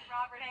spoke with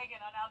Robert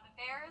Hagan on how the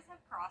Bears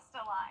have crossed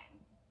a line.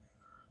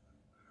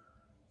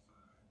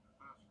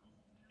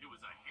 It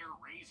was a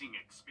hair-raising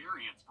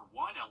experience for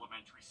one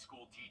elementary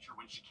school teacher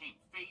when she came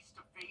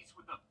face-to-face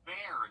with a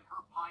bear in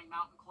her Pine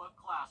Mountain Club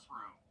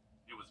classroom.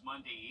 It was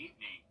Monday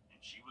evening, and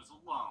she was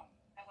alone.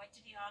 I went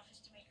to the office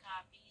to make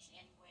copies,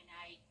 and when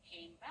I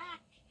came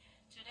back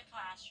to the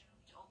classroom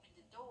to open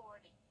the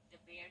door, the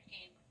bear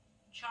came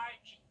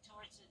charging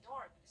towards the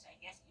door because I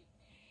guess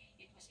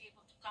it was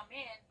able to come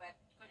in but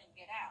couldn't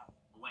get out.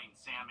 Elaine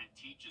Salmon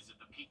teaches at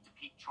the Peak to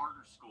Peak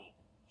Charter School.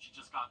 She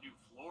just got new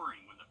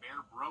flooring when the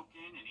bear broke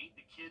in and ate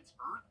the kids'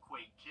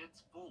 earthquake kits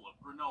full of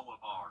granola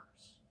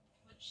bars.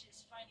 Which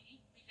is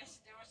funny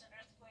because there was an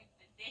earthquake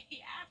the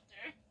day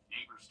after.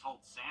 Neighbors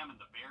told Salmon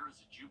the bear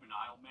is a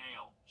juvenile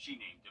male. She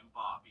named him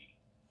Bobby.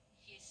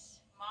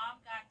 His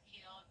mom got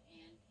killed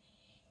and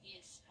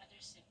his other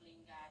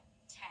sibling got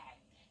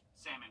tagged.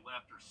 Salmon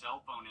left her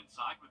cell phone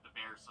inside with the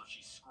bear, so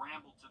she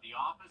scrambled to the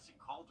office and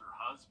called her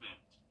husband.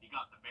 He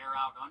got the bear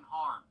out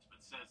unharmed,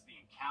 but says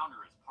the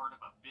encounter is part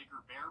of a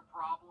bigger bear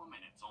problem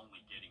and it's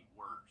only getting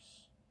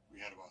worse. We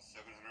had about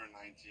 719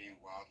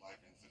 wildlife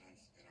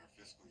incidents in our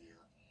fiscal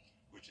year,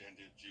 which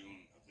ended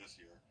June of this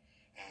year,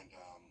 and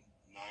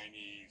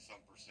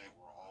 90-some%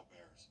 were all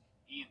bears.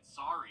 Ian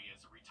Sari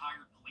is a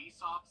retired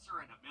police officer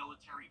and a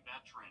military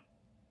veteran.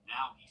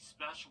 Now he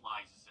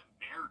specializes in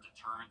bear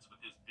deterrence with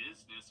his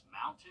business,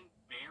 Mountain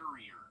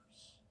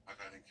Barriers.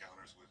 I've had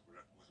encounters with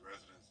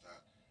residents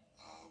that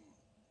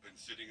been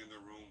sitting in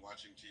their room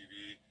watching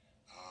TV,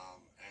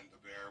 and the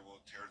bear will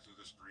tear through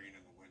the screen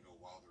in the window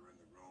while they're in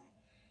the room.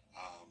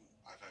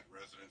 I've had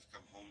residents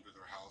come home to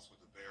their house with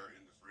a bear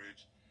in the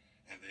fridge,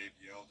 and they've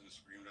yelled and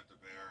screamed at the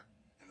bear,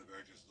 and the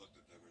bear just looked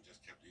at them and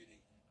just kept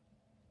eating.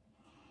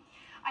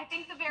 I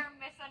think the bear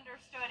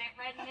misunderstood. It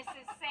read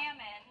Mrs.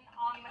 Salmon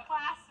on the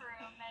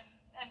classroom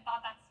and thought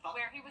that's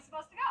where he was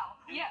supposed to go.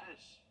 Yeah.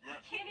 Yep.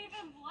 I can't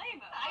even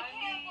blame him. I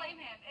can't blame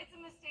him. It's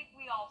a mistake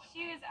we all would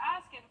She make. was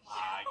asking for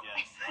it. I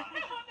guess.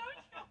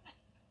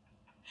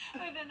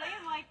 With a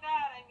name like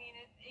that, I mean,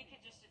 it could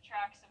just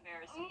attract some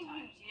bears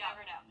sometimes. You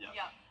never know. Yep.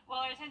 Yep.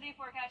 Well, our 10-day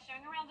forecast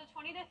showing around a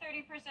 20 to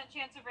 30%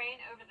 chance of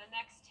rain over the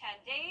next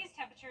 10 days.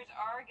 Temperatures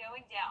are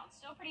going down.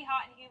 Still pretty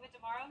hot and humid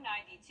tomorrow,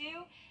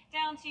 92.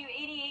 Down to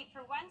 88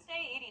 for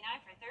Wednesday,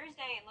 89 for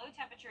Thursday, and low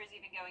temperatures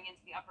even going into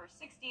the upper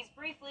 60s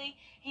briefly,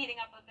 heating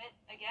up a bit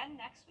again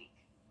next week.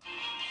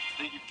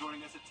 Thank you for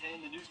joining us at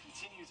 10. The news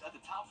continues at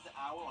the top of the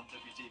hour on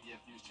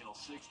WJBF News Channel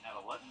 6 at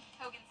 11.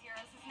 Hogan's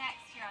Heroes is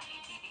next here on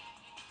ATV.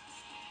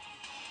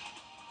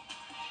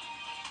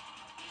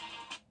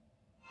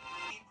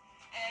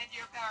 And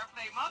your power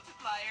play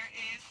multiplier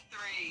is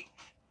 3.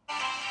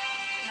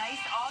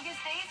 Nice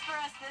August days for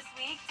us this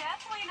week.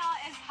 Definitely not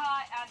as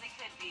hot as it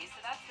could be,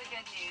 so that's the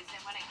good news.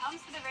 And when it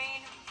comes to the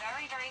rain,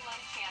 very, very low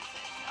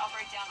chances. I'll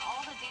break down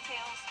all the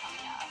details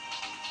coming up.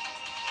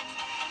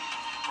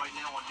 Right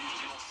now on News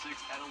Channel 6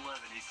 at 11,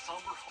 a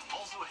somber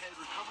also ahead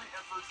recovery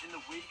efforts in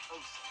the wake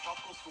of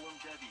Tropical Storm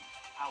Debbie.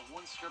 How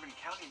one Scriven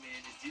County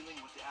man is dealing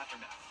with the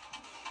aftermath.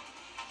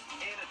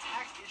 And a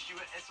tax issue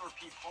at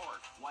SRP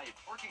Park. Why a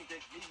parking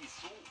deck may be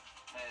sold.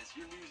 As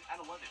your news at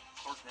 11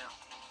 starts now.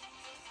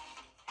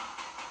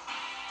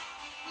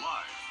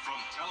 Live from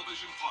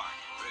Television Park,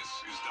 this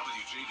is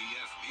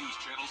WJBF News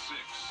Channel 6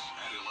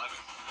 at 11.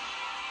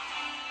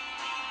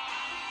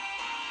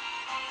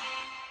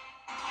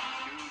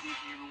 Good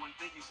evening, everyone.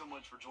 Thank you so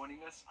much for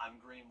joining us. I'm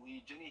Graham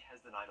Lee. Jenny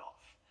has the night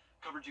off.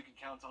 Coverage you can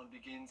count on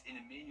begins in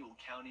Emmanuel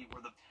County,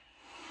 where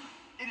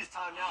it is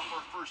time now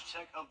for our first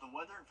check of the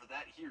weather, and for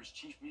that, here's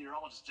Chief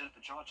Meteorologist Jenna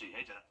Petracci.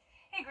 Hey, Jenna.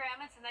 Hey,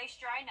 Graham, it's a nice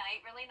dry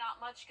night. Really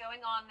not much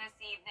going on this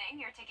evening.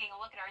 You're taking a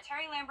look at our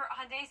Terry Lambert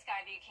Hyundai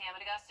Skyview cam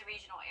at Augusta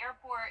Regional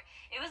Airport.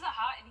 It was a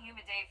hot and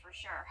humid day for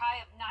sure.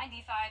 High of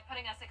 95,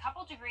 putting us a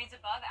couple degrees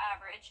above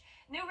average.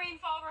 No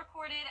rainfall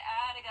recorded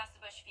at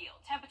Augusta Busch Field.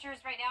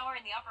 Temperatures right now are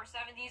in the upper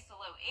 70s to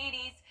low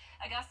 80s.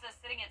 Augusta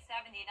sitting at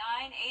 79,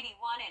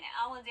 81 in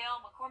Allendale.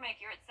 McCormick,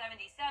 you're at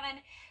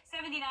 77,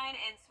 79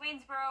 in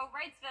Swainsboro.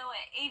 Wrightsville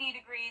at 80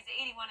 degrees,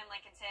 81 in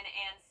Lincolnton,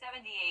 and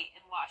 78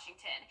 in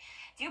Washington.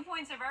 Dew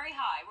points are very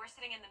high. dry. We're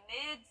sitting in the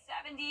mid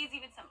 70s,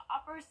 even some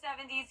upper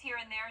 70s here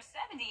and there,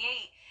 78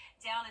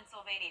 down in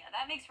Sylvania.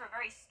 That makes for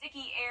very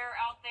sticky air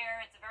out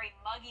there. It's a very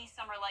muggy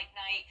summer-like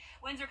night.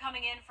 Winds are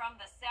coming in from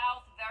the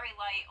south, very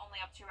light,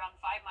 only up to around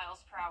 5 miles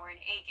per hour in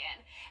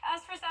Aiken.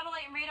 As for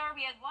satellite and radar,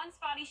 we had one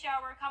spotty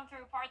shower come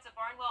through parts of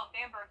Barnwell and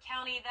Bamberg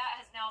County. That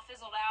has now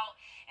fizzled out.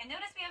 And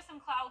notice we have some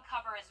cloud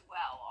cover as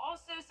well.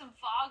 Also some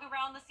fog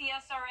around the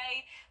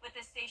CSRA with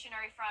this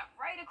stationary front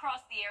right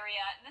across the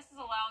area. And this is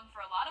allowing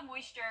for a lot of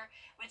moisture,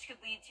 which could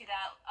lead to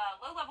that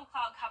low-level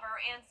cloud cover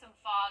and some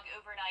fog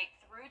overnight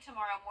through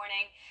tomorrow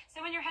morning. So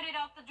when you're headed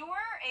out the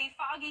door, a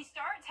foggy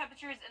start,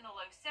 temperatures in the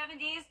low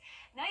 70s.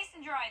 Nice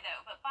and dry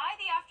though, but by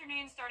the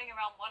afternoon, starting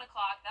around 1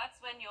 o'clock,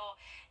 that's when you'll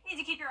need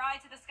to keep your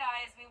eye to the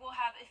skies. We will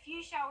have a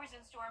few showers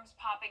and storms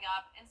popping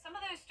up, and some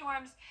of those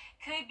storms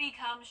could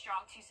become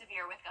strong to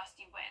severe with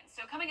gusty winds.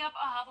 So coming up,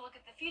 I'll have a look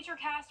at the future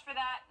cast for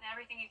that and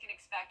everything you can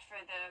expect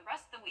for the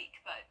rest of the week.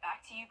 But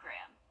back to you,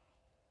 Graham.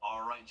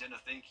 All right, Jenna,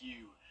 thank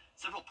you.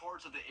 Several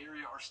parts of the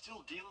area are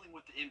still dealing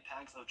with the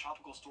impacts of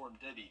Tropical Storm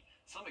Debbie,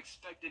 some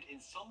expected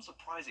and some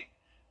surprising.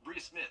 Bria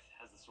Smith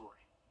has the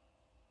story.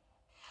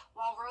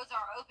 While roads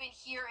are open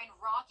here in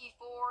Rocky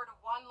Ford,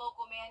 one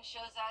local man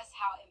shows us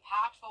how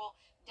impactful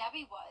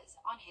Debbie was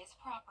on his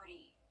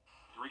property.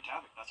 It wreaked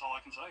havoc, that's all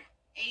I can say.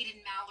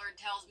 Aiden Mallard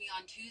tells me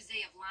on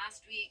Tuesday of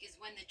last week is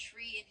when the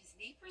tree in his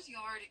neighbor's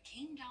yard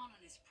came down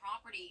on his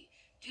property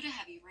due to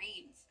heavy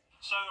rains.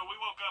 So we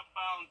woke up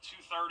about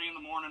 2:30 in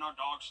the morning. Our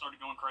dogs started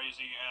going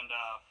crazy, and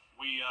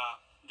we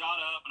got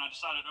up, and I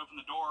decided to open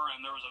the door,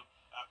 and there was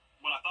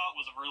what I thought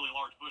was a really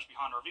large bush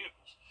behind our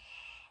vehicles.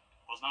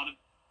 Was not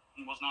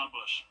a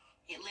bush.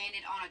 It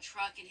landed on a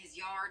truck in his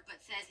yard,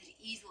 but says it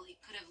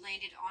easily could have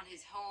landed on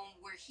his home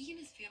where he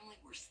and his family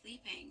were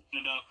sleeping.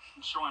 Ended up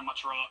destroying my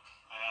truck,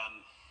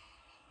 and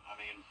I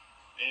mean,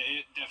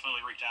 it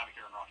definitely wreaked havoc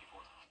here in Rocky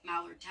Ford.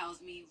 Mallard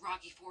tells me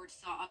Rocky Ford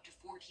saw up to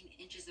 14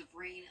 inches of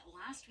rain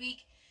last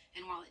week,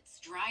 and while it's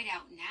dried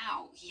out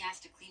now, he has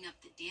to clean up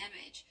the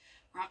damage.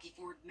 Rocky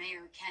Ford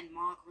Mayor Ken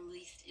Mock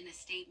released in a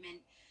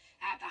statement,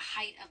 "At the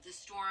height of the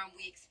storm,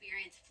 we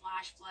experienced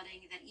flash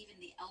flooding that even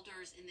the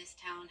elders in this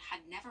town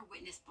had never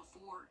witnessed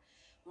before.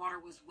 Water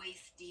was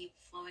waist deep,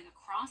 flowing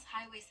across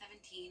Highway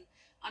 17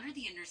 under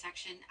the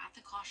intersection at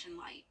the caution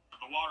light."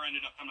 The water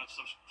ended up coming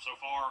so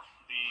far,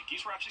 the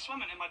geese were actually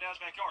swimming in my dad's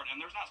backyard,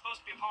 and there's not supposed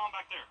to be a pond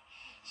back there.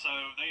 So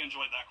they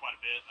enjoyed that quite a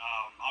bit.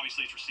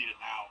 Obviously, it's receded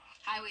now.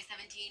 Highway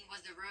 17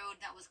 was the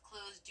road that was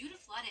closed due to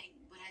flooding,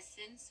 but has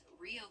since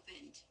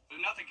reopened.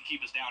 Nothing can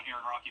keep us down here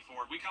in Rocky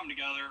Ford. We come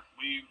together,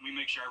 we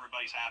make sure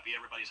everybody's happy,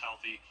 everybody's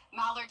healthy.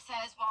 Mallard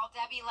says while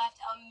Debbie left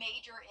a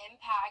major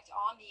impact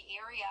on the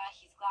area,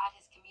 he's glad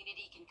his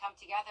community can come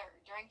together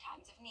during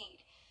times of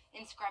need.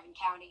 In Screven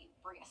County,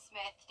 Bria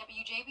Smith,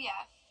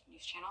 WJBF,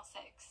 News Channel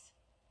 6.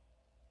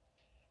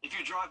 If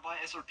you drive by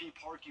SRP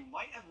Park, you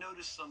might have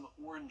noticed some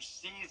orange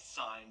seize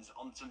signs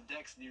on some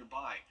decks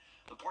nearby.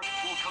 The park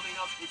pool coming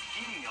up is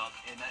heating up,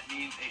 and that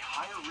means a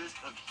higher risk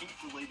of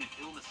heat-related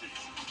illnesses.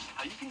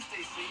 How you can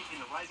stay safe in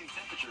the rising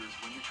temperatures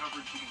when your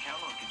coverage you can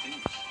count on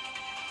continues.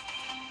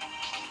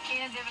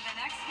 And over the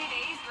next few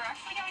days, we're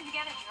actually going to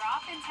get a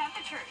drop in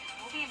temperatures.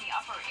 We'll be in the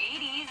upper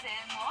 80s,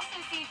 and we'll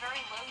also see very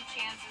low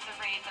chances of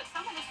rain, but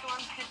some of the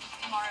storms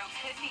tomorrow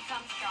could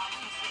become strong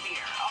to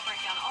severe. I'll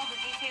break down all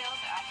the details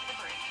after the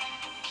break.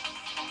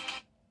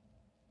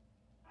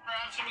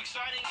 Have some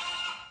exciting...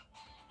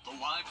 The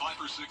Live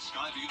 5-for-6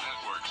 Skyview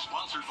Network,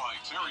 sponsored by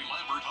Terry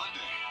Lambert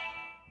Hyundai.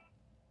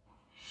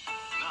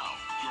 Now,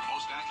 your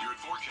most accurate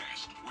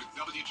forecast with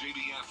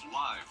WJBF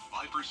Live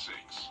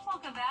 5-for-6.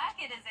 Welcome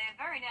back. It is a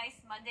very nice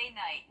Monday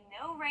night.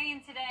 No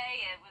rain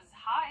today. It was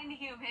hot and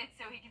humid,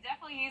 so we could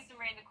definitely use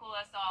some rain to cool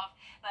us off.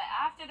 But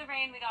after the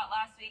rain we got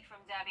last week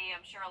from Debbie,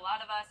 I'm sure a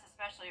lot of us,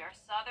 especially our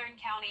southern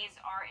counties,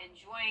 are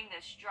enjoying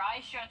this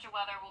dry stretch of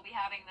weather we'll be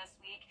having this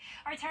week.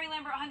 Our Terry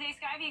Lambert Hyundai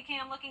Skyview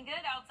cam looking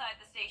good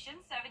outside the station,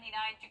 79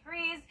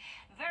 degrees.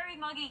 Very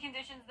muggy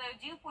conditions, though.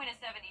 Dew point is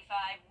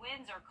 75.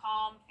 Winds are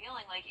calm,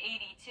 feeling like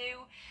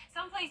 82.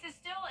 Some places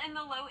still in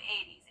the low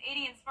 80s.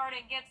 80 in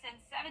Sparta and Gibson,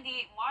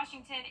 78 in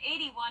Washington,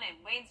 81 in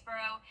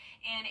Waynesboro,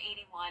 and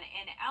 81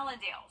 in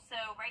Allendale.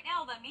 So right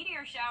now, the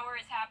meteor shower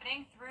is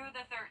happening through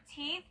the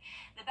 13th.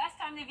 The best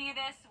time to view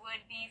this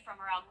would be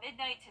from around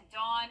midnight to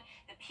dawn.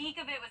 The peak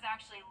of it was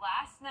actually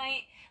last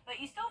night, but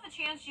you still have a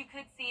chance you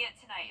could see it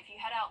tonight if you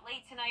head out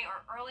late tonight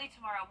or early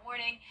tomorrow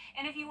morning.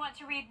 And if you want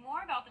to read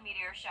more about the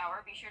meteor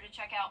shower, be sure to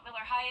check out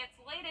Miller Hyatt's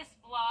latest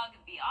blog,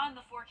 Beyond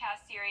the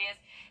Forecast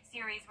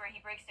series, where he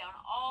breaks down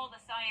all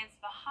the science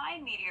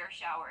behind meteor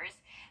showers.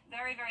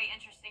 Very, very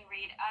interesting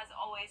read, as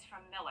always, from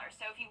Miller.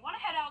 So if you want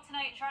to head out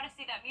tonight and try to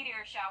see that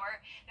meteor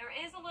shower, there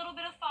is a little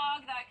bit of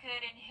fog that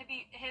could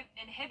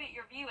inhibit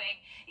your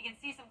viewing. You can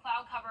see some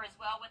cloud cover as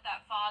well with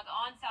that fog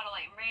on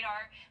satellite and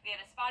radar. We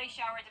had a spotty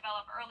shower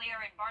develop earlier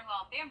in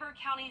Barnwell and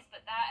Bamberg counties,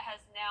 but that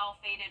has now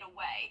faded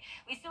away.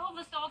 We still have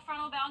the stalled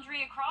frontal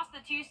boundary across the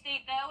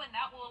two-state, though, and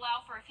that will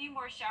allow for a few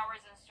more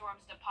showers and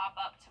storms to pop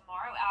up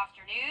tomorrow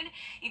afternoon.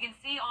 You can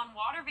see on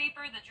water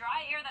vapor, the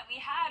dry air that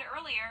we had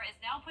earlier is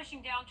now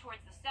pushing down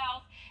towards the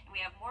south, and and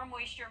we have more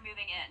moisture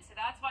moving in. So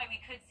that's why we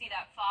could see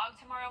that fog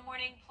tomorrow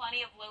morning.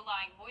 Plenty of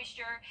low-lying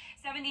moisture.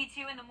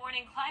 72 in the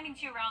morning, climbing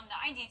to around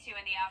 92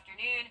 in the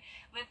afternoon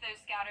with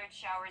those scattered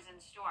showers and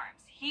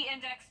storms. Heat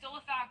index still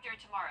a factor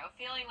tomorrow,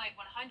 feeling like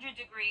 100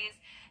 degrees.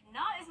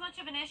 Not as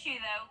much of an issue,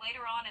 though,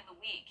 later on in the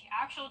week.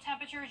 Actual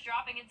temperatures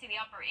dropping into the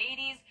upper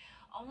 80s.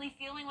 Only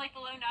feeling like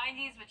the low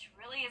 90s, which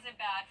really isn't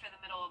bad for the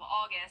middle of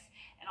August.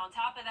 And on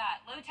top of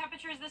that, low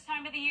temperatures this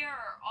time of the year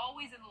are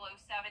always in the low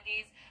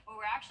 70s, but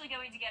we're actually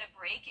going to get a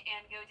break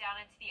and go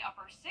down into the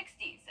upper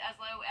 60s, as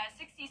low as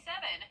 67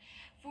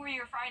 for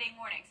your Friday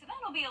morning. So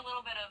that'll be a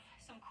little bit of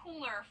some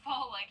cooler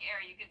fall-like air,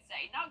 you could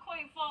say. Not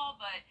quite fall,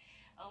 but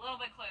a little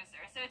bit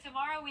closer. So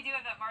tomorrow we do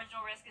have that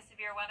marginal risk of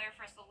severe weather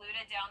for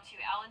Saluda down to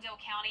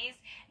Allendale counties.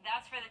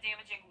 That's for the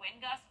damaging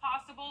wind gusts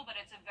possible, but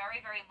it's a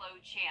very, very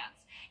low chance.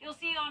 You'll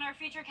see on our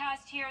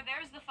futurecast here,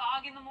 there's the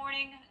fog in the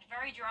morning.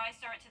 Very dry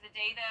start to the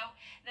day, though.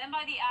 Then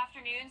by the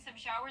afternoon, some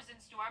showers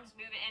and storms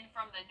move in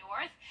from the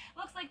north.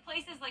 Looks like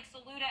places like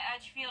Saluda,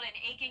 Edgefield, and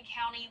Aiken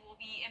County will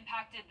be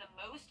impacted the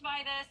most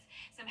by this.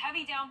 Some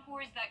heavy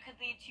downpours that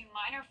could lead to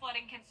minor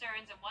flooding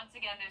concerns, and once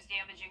again, those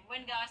damaging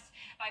wind gusts.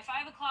 By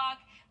 5 o'clock,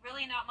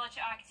 really not much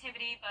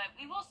activity, but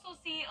we will still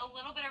see a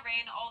little bit of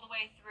rain all the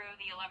way through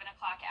the 11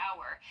 o'clock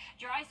hour.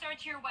 Dry start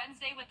here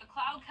Wednesday with the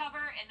cloud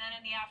cover, and then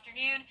in the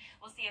afternoon,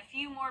 we'll see a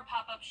few more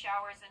pop-up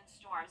showers and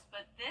storms.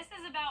 But this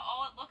is about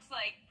all it looks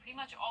like pretty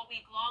much all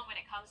week long when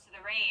it comes to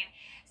the rain.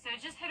 So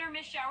just hit or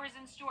miss showers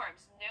and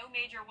storms. No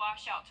major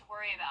washout to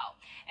worry about.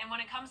 And when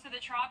it comes to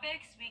the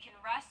tropics, we can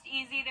rest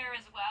easy there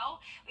as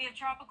well. We have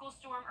Tropical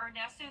Storm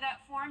Ernesto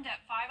that formed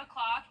at 5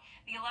 o'clock.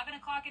 The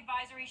 11 o'clock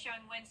advisory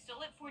showing winds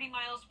still at 40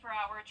 miles per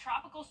hour.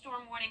 Tropical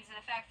storm warnings in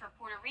effect for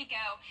Puerto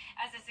Rico,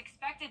 as it's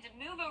expected to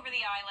move over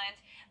the island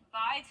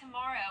by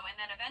tomorrow and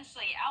then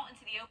eventually out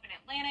into the open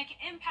Atlantic,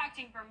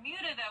 impacting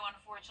Bermuda, though,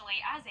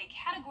 unfortunately, as a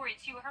Category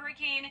 2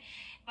 hurricane.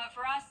 But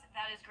for us,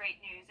 that is great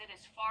news. It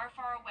is far,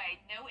 far away.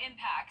 No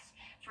impacts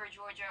for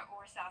Georgia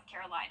or South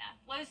Carolina.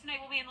 Lows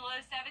tonight will be in the low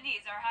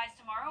 70s. Our highs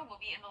tomorrow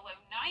will be in the low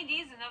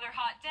 90s. Another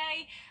hot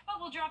day, but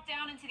we'll drop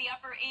down into the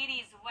upper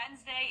 80s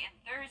Wednesday and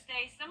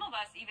Thursday. Some of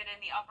us even in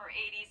the upper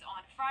 80s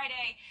on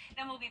Friday.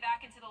 Then we'll be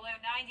back into the low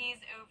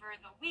 90s over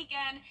the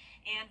weekend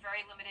and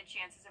very limited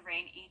chances of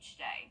rain each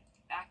day.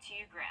 Back to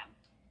you, Graham.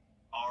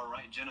 All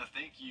right, Jenna,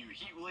 thank you.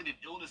 Heat-related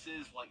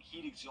illnesses like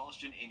heat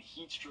exhaustion and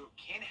heat stroke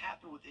can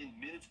happen within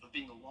minutes of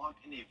being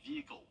locked in a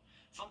vehicle.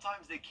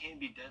 Sometimes they can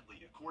be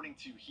deadly. According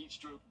to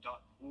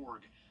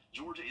heatstroke.org,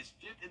 Georgia is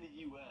 5th in the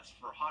U.S.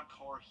 for hot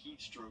car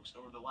heat strokes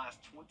over the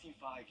last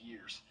 25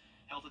 years.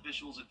 Health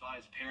officials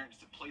advise parents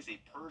to place a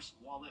purse,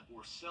 wallet,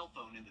 or cell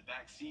phone in the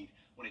back seat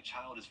when a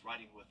child is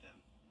riding with them.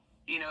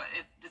 You know,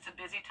 it's a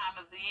busy time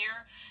of the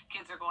year.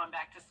 Kids are going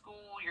back to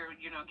school. You're,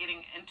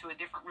 getting into a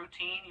different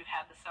routine. You've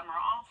had the summer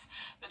off.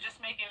 But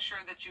just making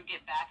sure that you get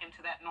back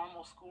into that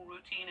normal school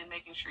routine and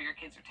making sure your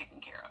kids are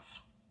taken care of.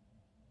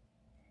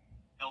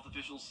 Health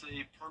officials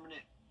say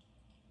permanent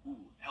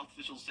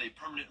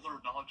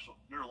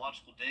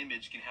neurological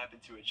damage can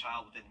happen to a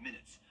child within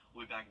minutes.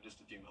 We'll be back in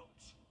just a few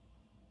moments.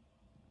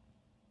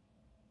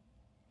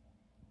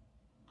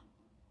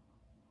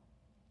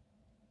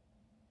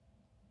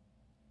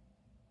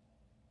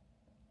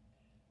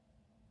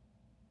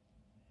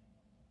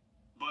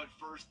 But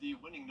first, the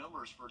winning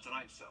numbers for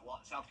tonight's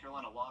South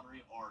Carolina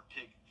lottery are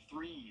pick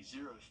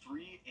 303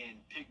 and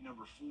pick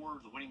number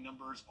 4. The winning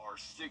numbers are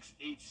 6,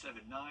 8,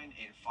 7, 9,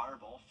 and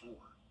Fireball 4.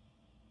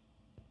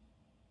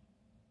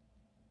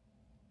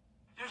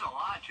 There's a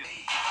lot to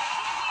TV's #1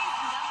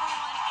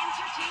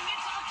 entertainment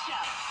talk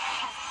show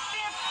has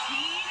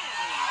 15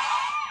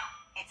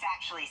 Emmys. It's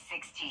actually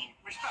 16.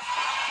 respect.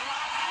 Live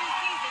new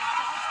season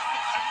starts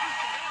September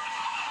 3rd.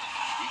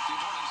 Weekday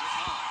mornings at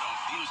 9 on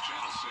News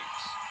Channel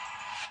 6.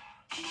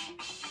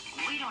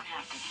 We don't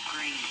have to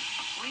scream.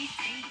 We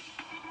see.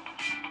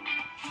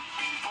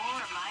 4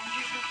 remind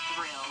you of the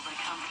thrill that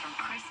comes from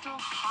Crystal,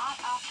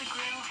 hot off the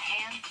grill,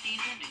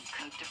 hand-seasoned and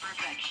cooked to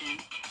perfection.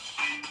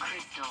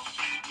 Crystal,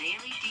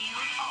 daily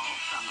deals all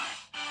summer.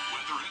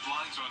 Weather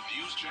headlines on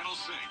News Channel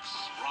 6.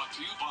 Brought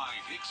to you by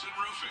Hickson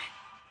Roofing.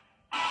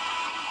 The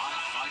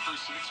live 5 for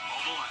 6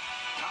 mobile app.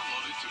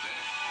 Download it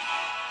today.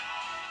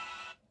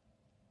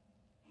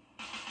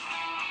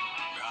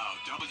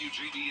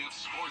 WJBF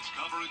sports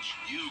coverage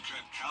you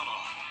can count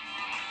on.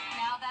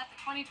 Now that the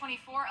 2024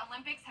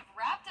 Olympics have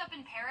wrapped up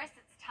in Paris,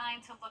 it's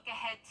time to look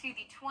ahead to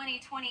the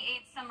 2028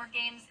 Summer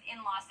Games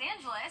in Los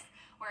Angeles,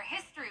 where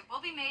history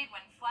will be made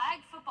when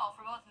flag football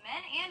for both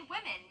men and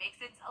women makes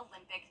its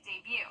Olympic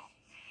debut.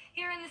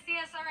 Here in the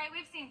CSRA,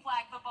 we've seen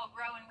flag football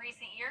grow in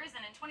recent years,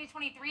 and in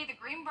 2023, the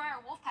Greenbrier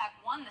Wolfpack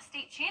won the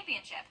state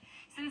championship.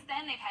 Since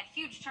then, they've had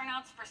huge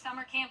turnouts for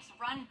summer camps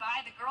run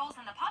by the girls,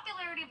 and the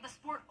popularity of the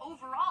sport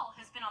overall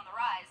has been on the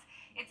rise.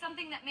 It's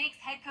something that makes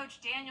head coach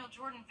Daniel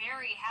Jordan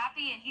very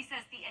happy, and he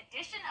says the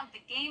addition of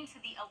the game to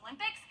the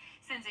Olympics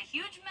sends a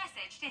huge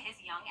message to his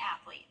young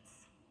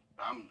athletes.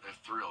 I'm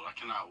thrilled. I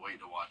cannot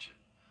wait to watch it.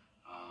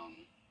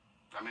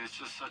 I mean, it's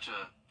just such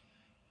a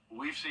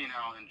we've seen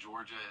how in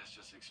Georgia it's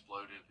just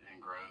exploded in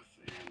growth,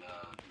 and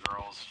the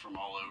girls from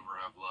all over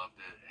have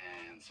loved it,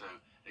 and so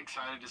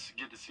excited to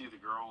get to see the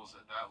girls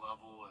at that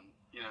level, and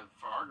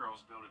for our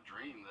girls to be able to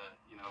dream that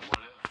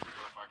what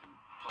if I can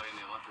play in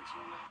the Olympics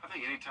one day. I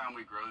think anytime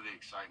we grow the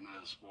excitement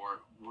of the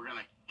sport, we're going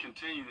to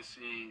continue to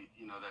see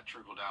that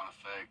trickle down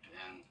effect,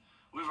 and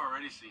we've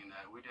already seen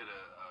that. We did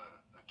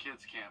a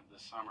kids camp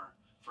this summer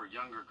for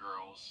younger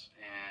girls,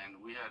 and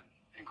we had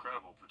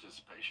incredible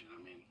participation.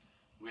 I mean,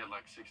 we had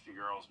like 60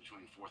 girls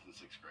between 4th and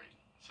 6th grade.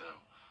 So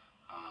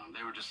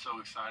they were just so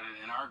excited.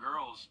 And our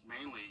girls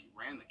mainly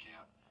ran the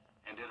camp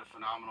and did a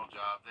phenomenal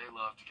job. They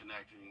loved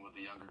connecting with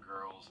the younger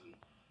girls, and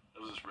it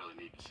was just really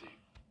neat to see.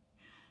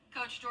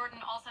 Coach Jordan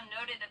also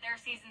noted that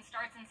their season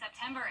starts in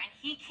September, and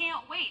he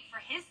can't wait for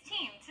his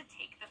team to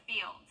take the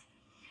field.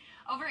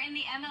 Over in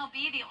the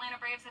MLB, the Atlanta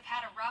Braves have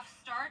had a rough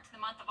start to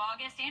the month of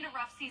August and a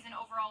rough season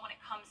overall when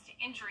it comes to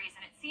injuries,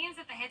 and it seems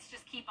that the hits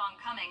just keep on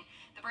coming.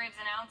 The Braves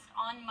announced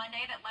on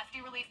Monday that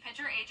lefty relief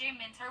pitcher A.J.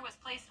 Minter was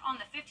placed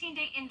on the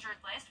 15-day injured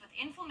list with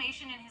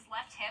inflammation in his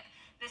left hip,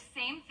 the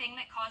same thing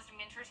that caused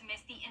Minter to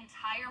miss the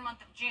entire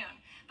month of June.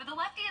 But the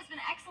lefty has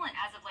been excellent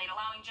as of late,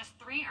 allowing just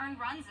 3 earned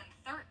runs and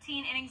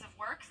 13 innings of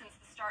work since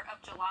the start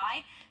of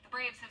July. The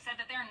Braves have said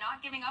that they're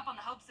not giving up on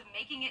the hopes of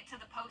making it to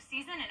the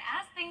postseason, and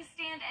as things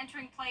stand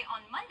entering play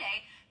on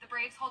Monday, the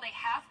Braves hold a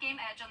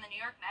half-game edge on the New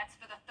York Mets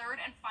for the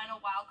 3rd and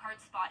final wildcard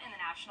spot in the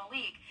National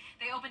League.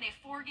 They opened a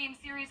 4-game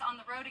series on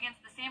the road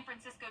against the San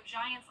Francisco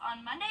Giants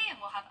on Monday,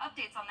 and we'll have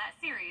updates on that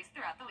series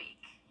throughout the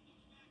week.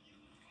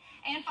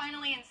 And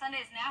finally, in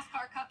Sunday's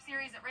NASCAR Cup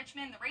Series at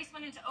Richmond, the race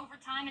went into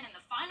overtime, and in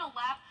the final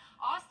lap,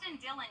 Austin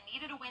Dillon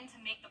needed a win to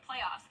make the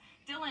playoffs.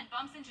 Dillon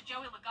bumps into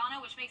Joey Logano,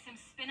 which makes him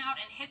spin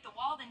out and hit the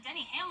wall. Then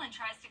Denny Hamlin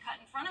tries to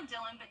cut in front of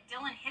Dillon, but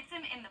Dillon hits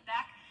him in the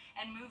back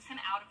and moves him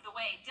out of the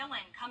way.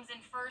 Dillon comes in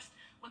first.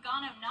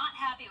 Logano not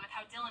happy with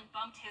how Dillon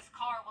bumped his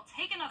car. We'll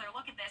take another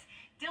look at this.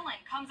 Dillon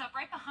comes up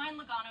right behind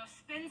Logano,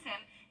 spins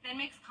him,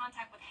 then makes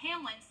contact with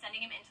Hamlin,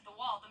 sending him into the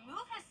wall. The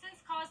move has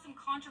since caused some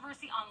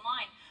controversy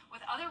online,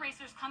 with other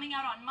racers coming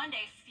out on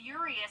Monday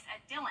furious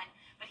at Dillon,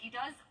 but he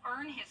does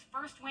earn his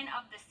first win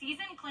of the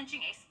season,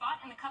 clinching a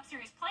spot in the Cup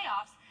Series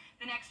playoffs.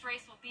 The next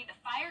race will be the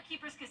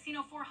Firekeepers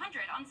Casino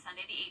 400 on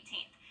Sunday the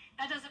 18th.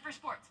 That does it for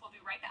sports. We'll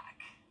be right back.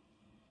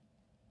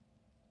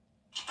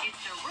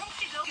 It's the Room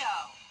to Go.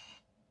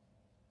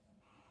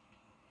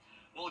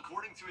 Well,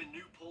 according to a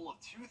new poll of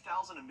 2,000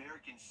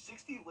 Americans,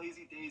 60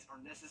 lazy days are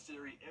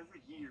necessary every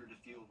year to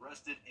feel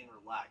rested and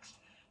relaxed.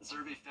 The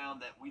survey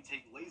found that we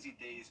take lazy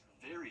days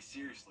very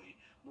seriously.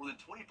 More than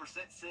 20%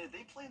 said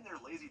they plan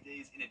their lazy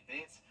days in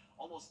advance.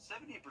 Almost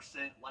 70%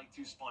 like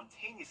to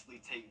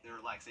spontaneously take their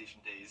relaxation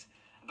days.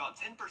 About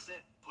 10%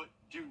 put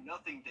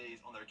do-nothing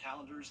days on their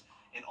calendars,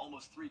 and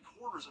almost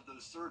 3/4 of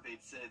those surveyed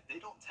said they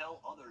don't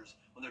tell others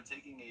when they're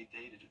taking a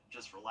day to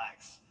just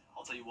relax.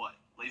 I'll tell you what,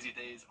 lazy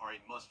days are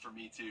a must for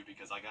me too,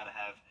 because I gotta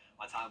have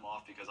my time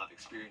off because I've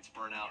experienced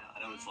burnout.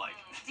 I know it's like.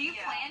 Do you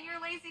plan your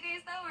lazy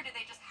days though, or do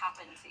they just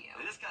happen to you?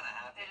 They just kind of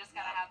happen. They just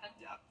kind of happen?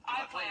 Yeah.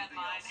 I plan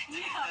mine.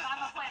 Yeah,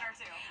 I'm a planner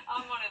too.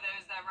 I'm one of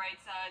those that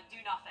writes do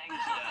nothing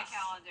on the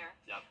calendar.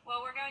 Yep.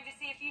 Well, we're going to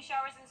see a few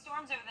showers and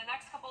storms over the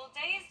next couple of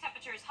days.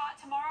 Temperatures hot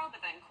tomorrow,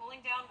 but then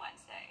cooling down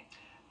Wednesday.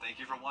 Thank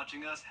you for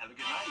watching us. Have a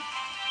good night.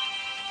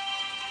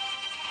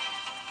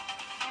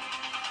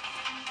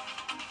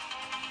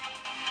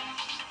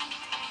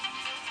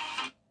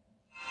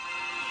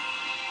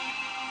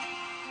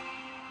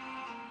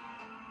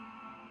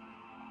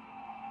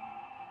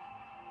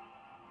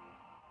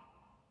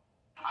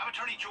 I'm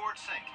Attorney George Sink.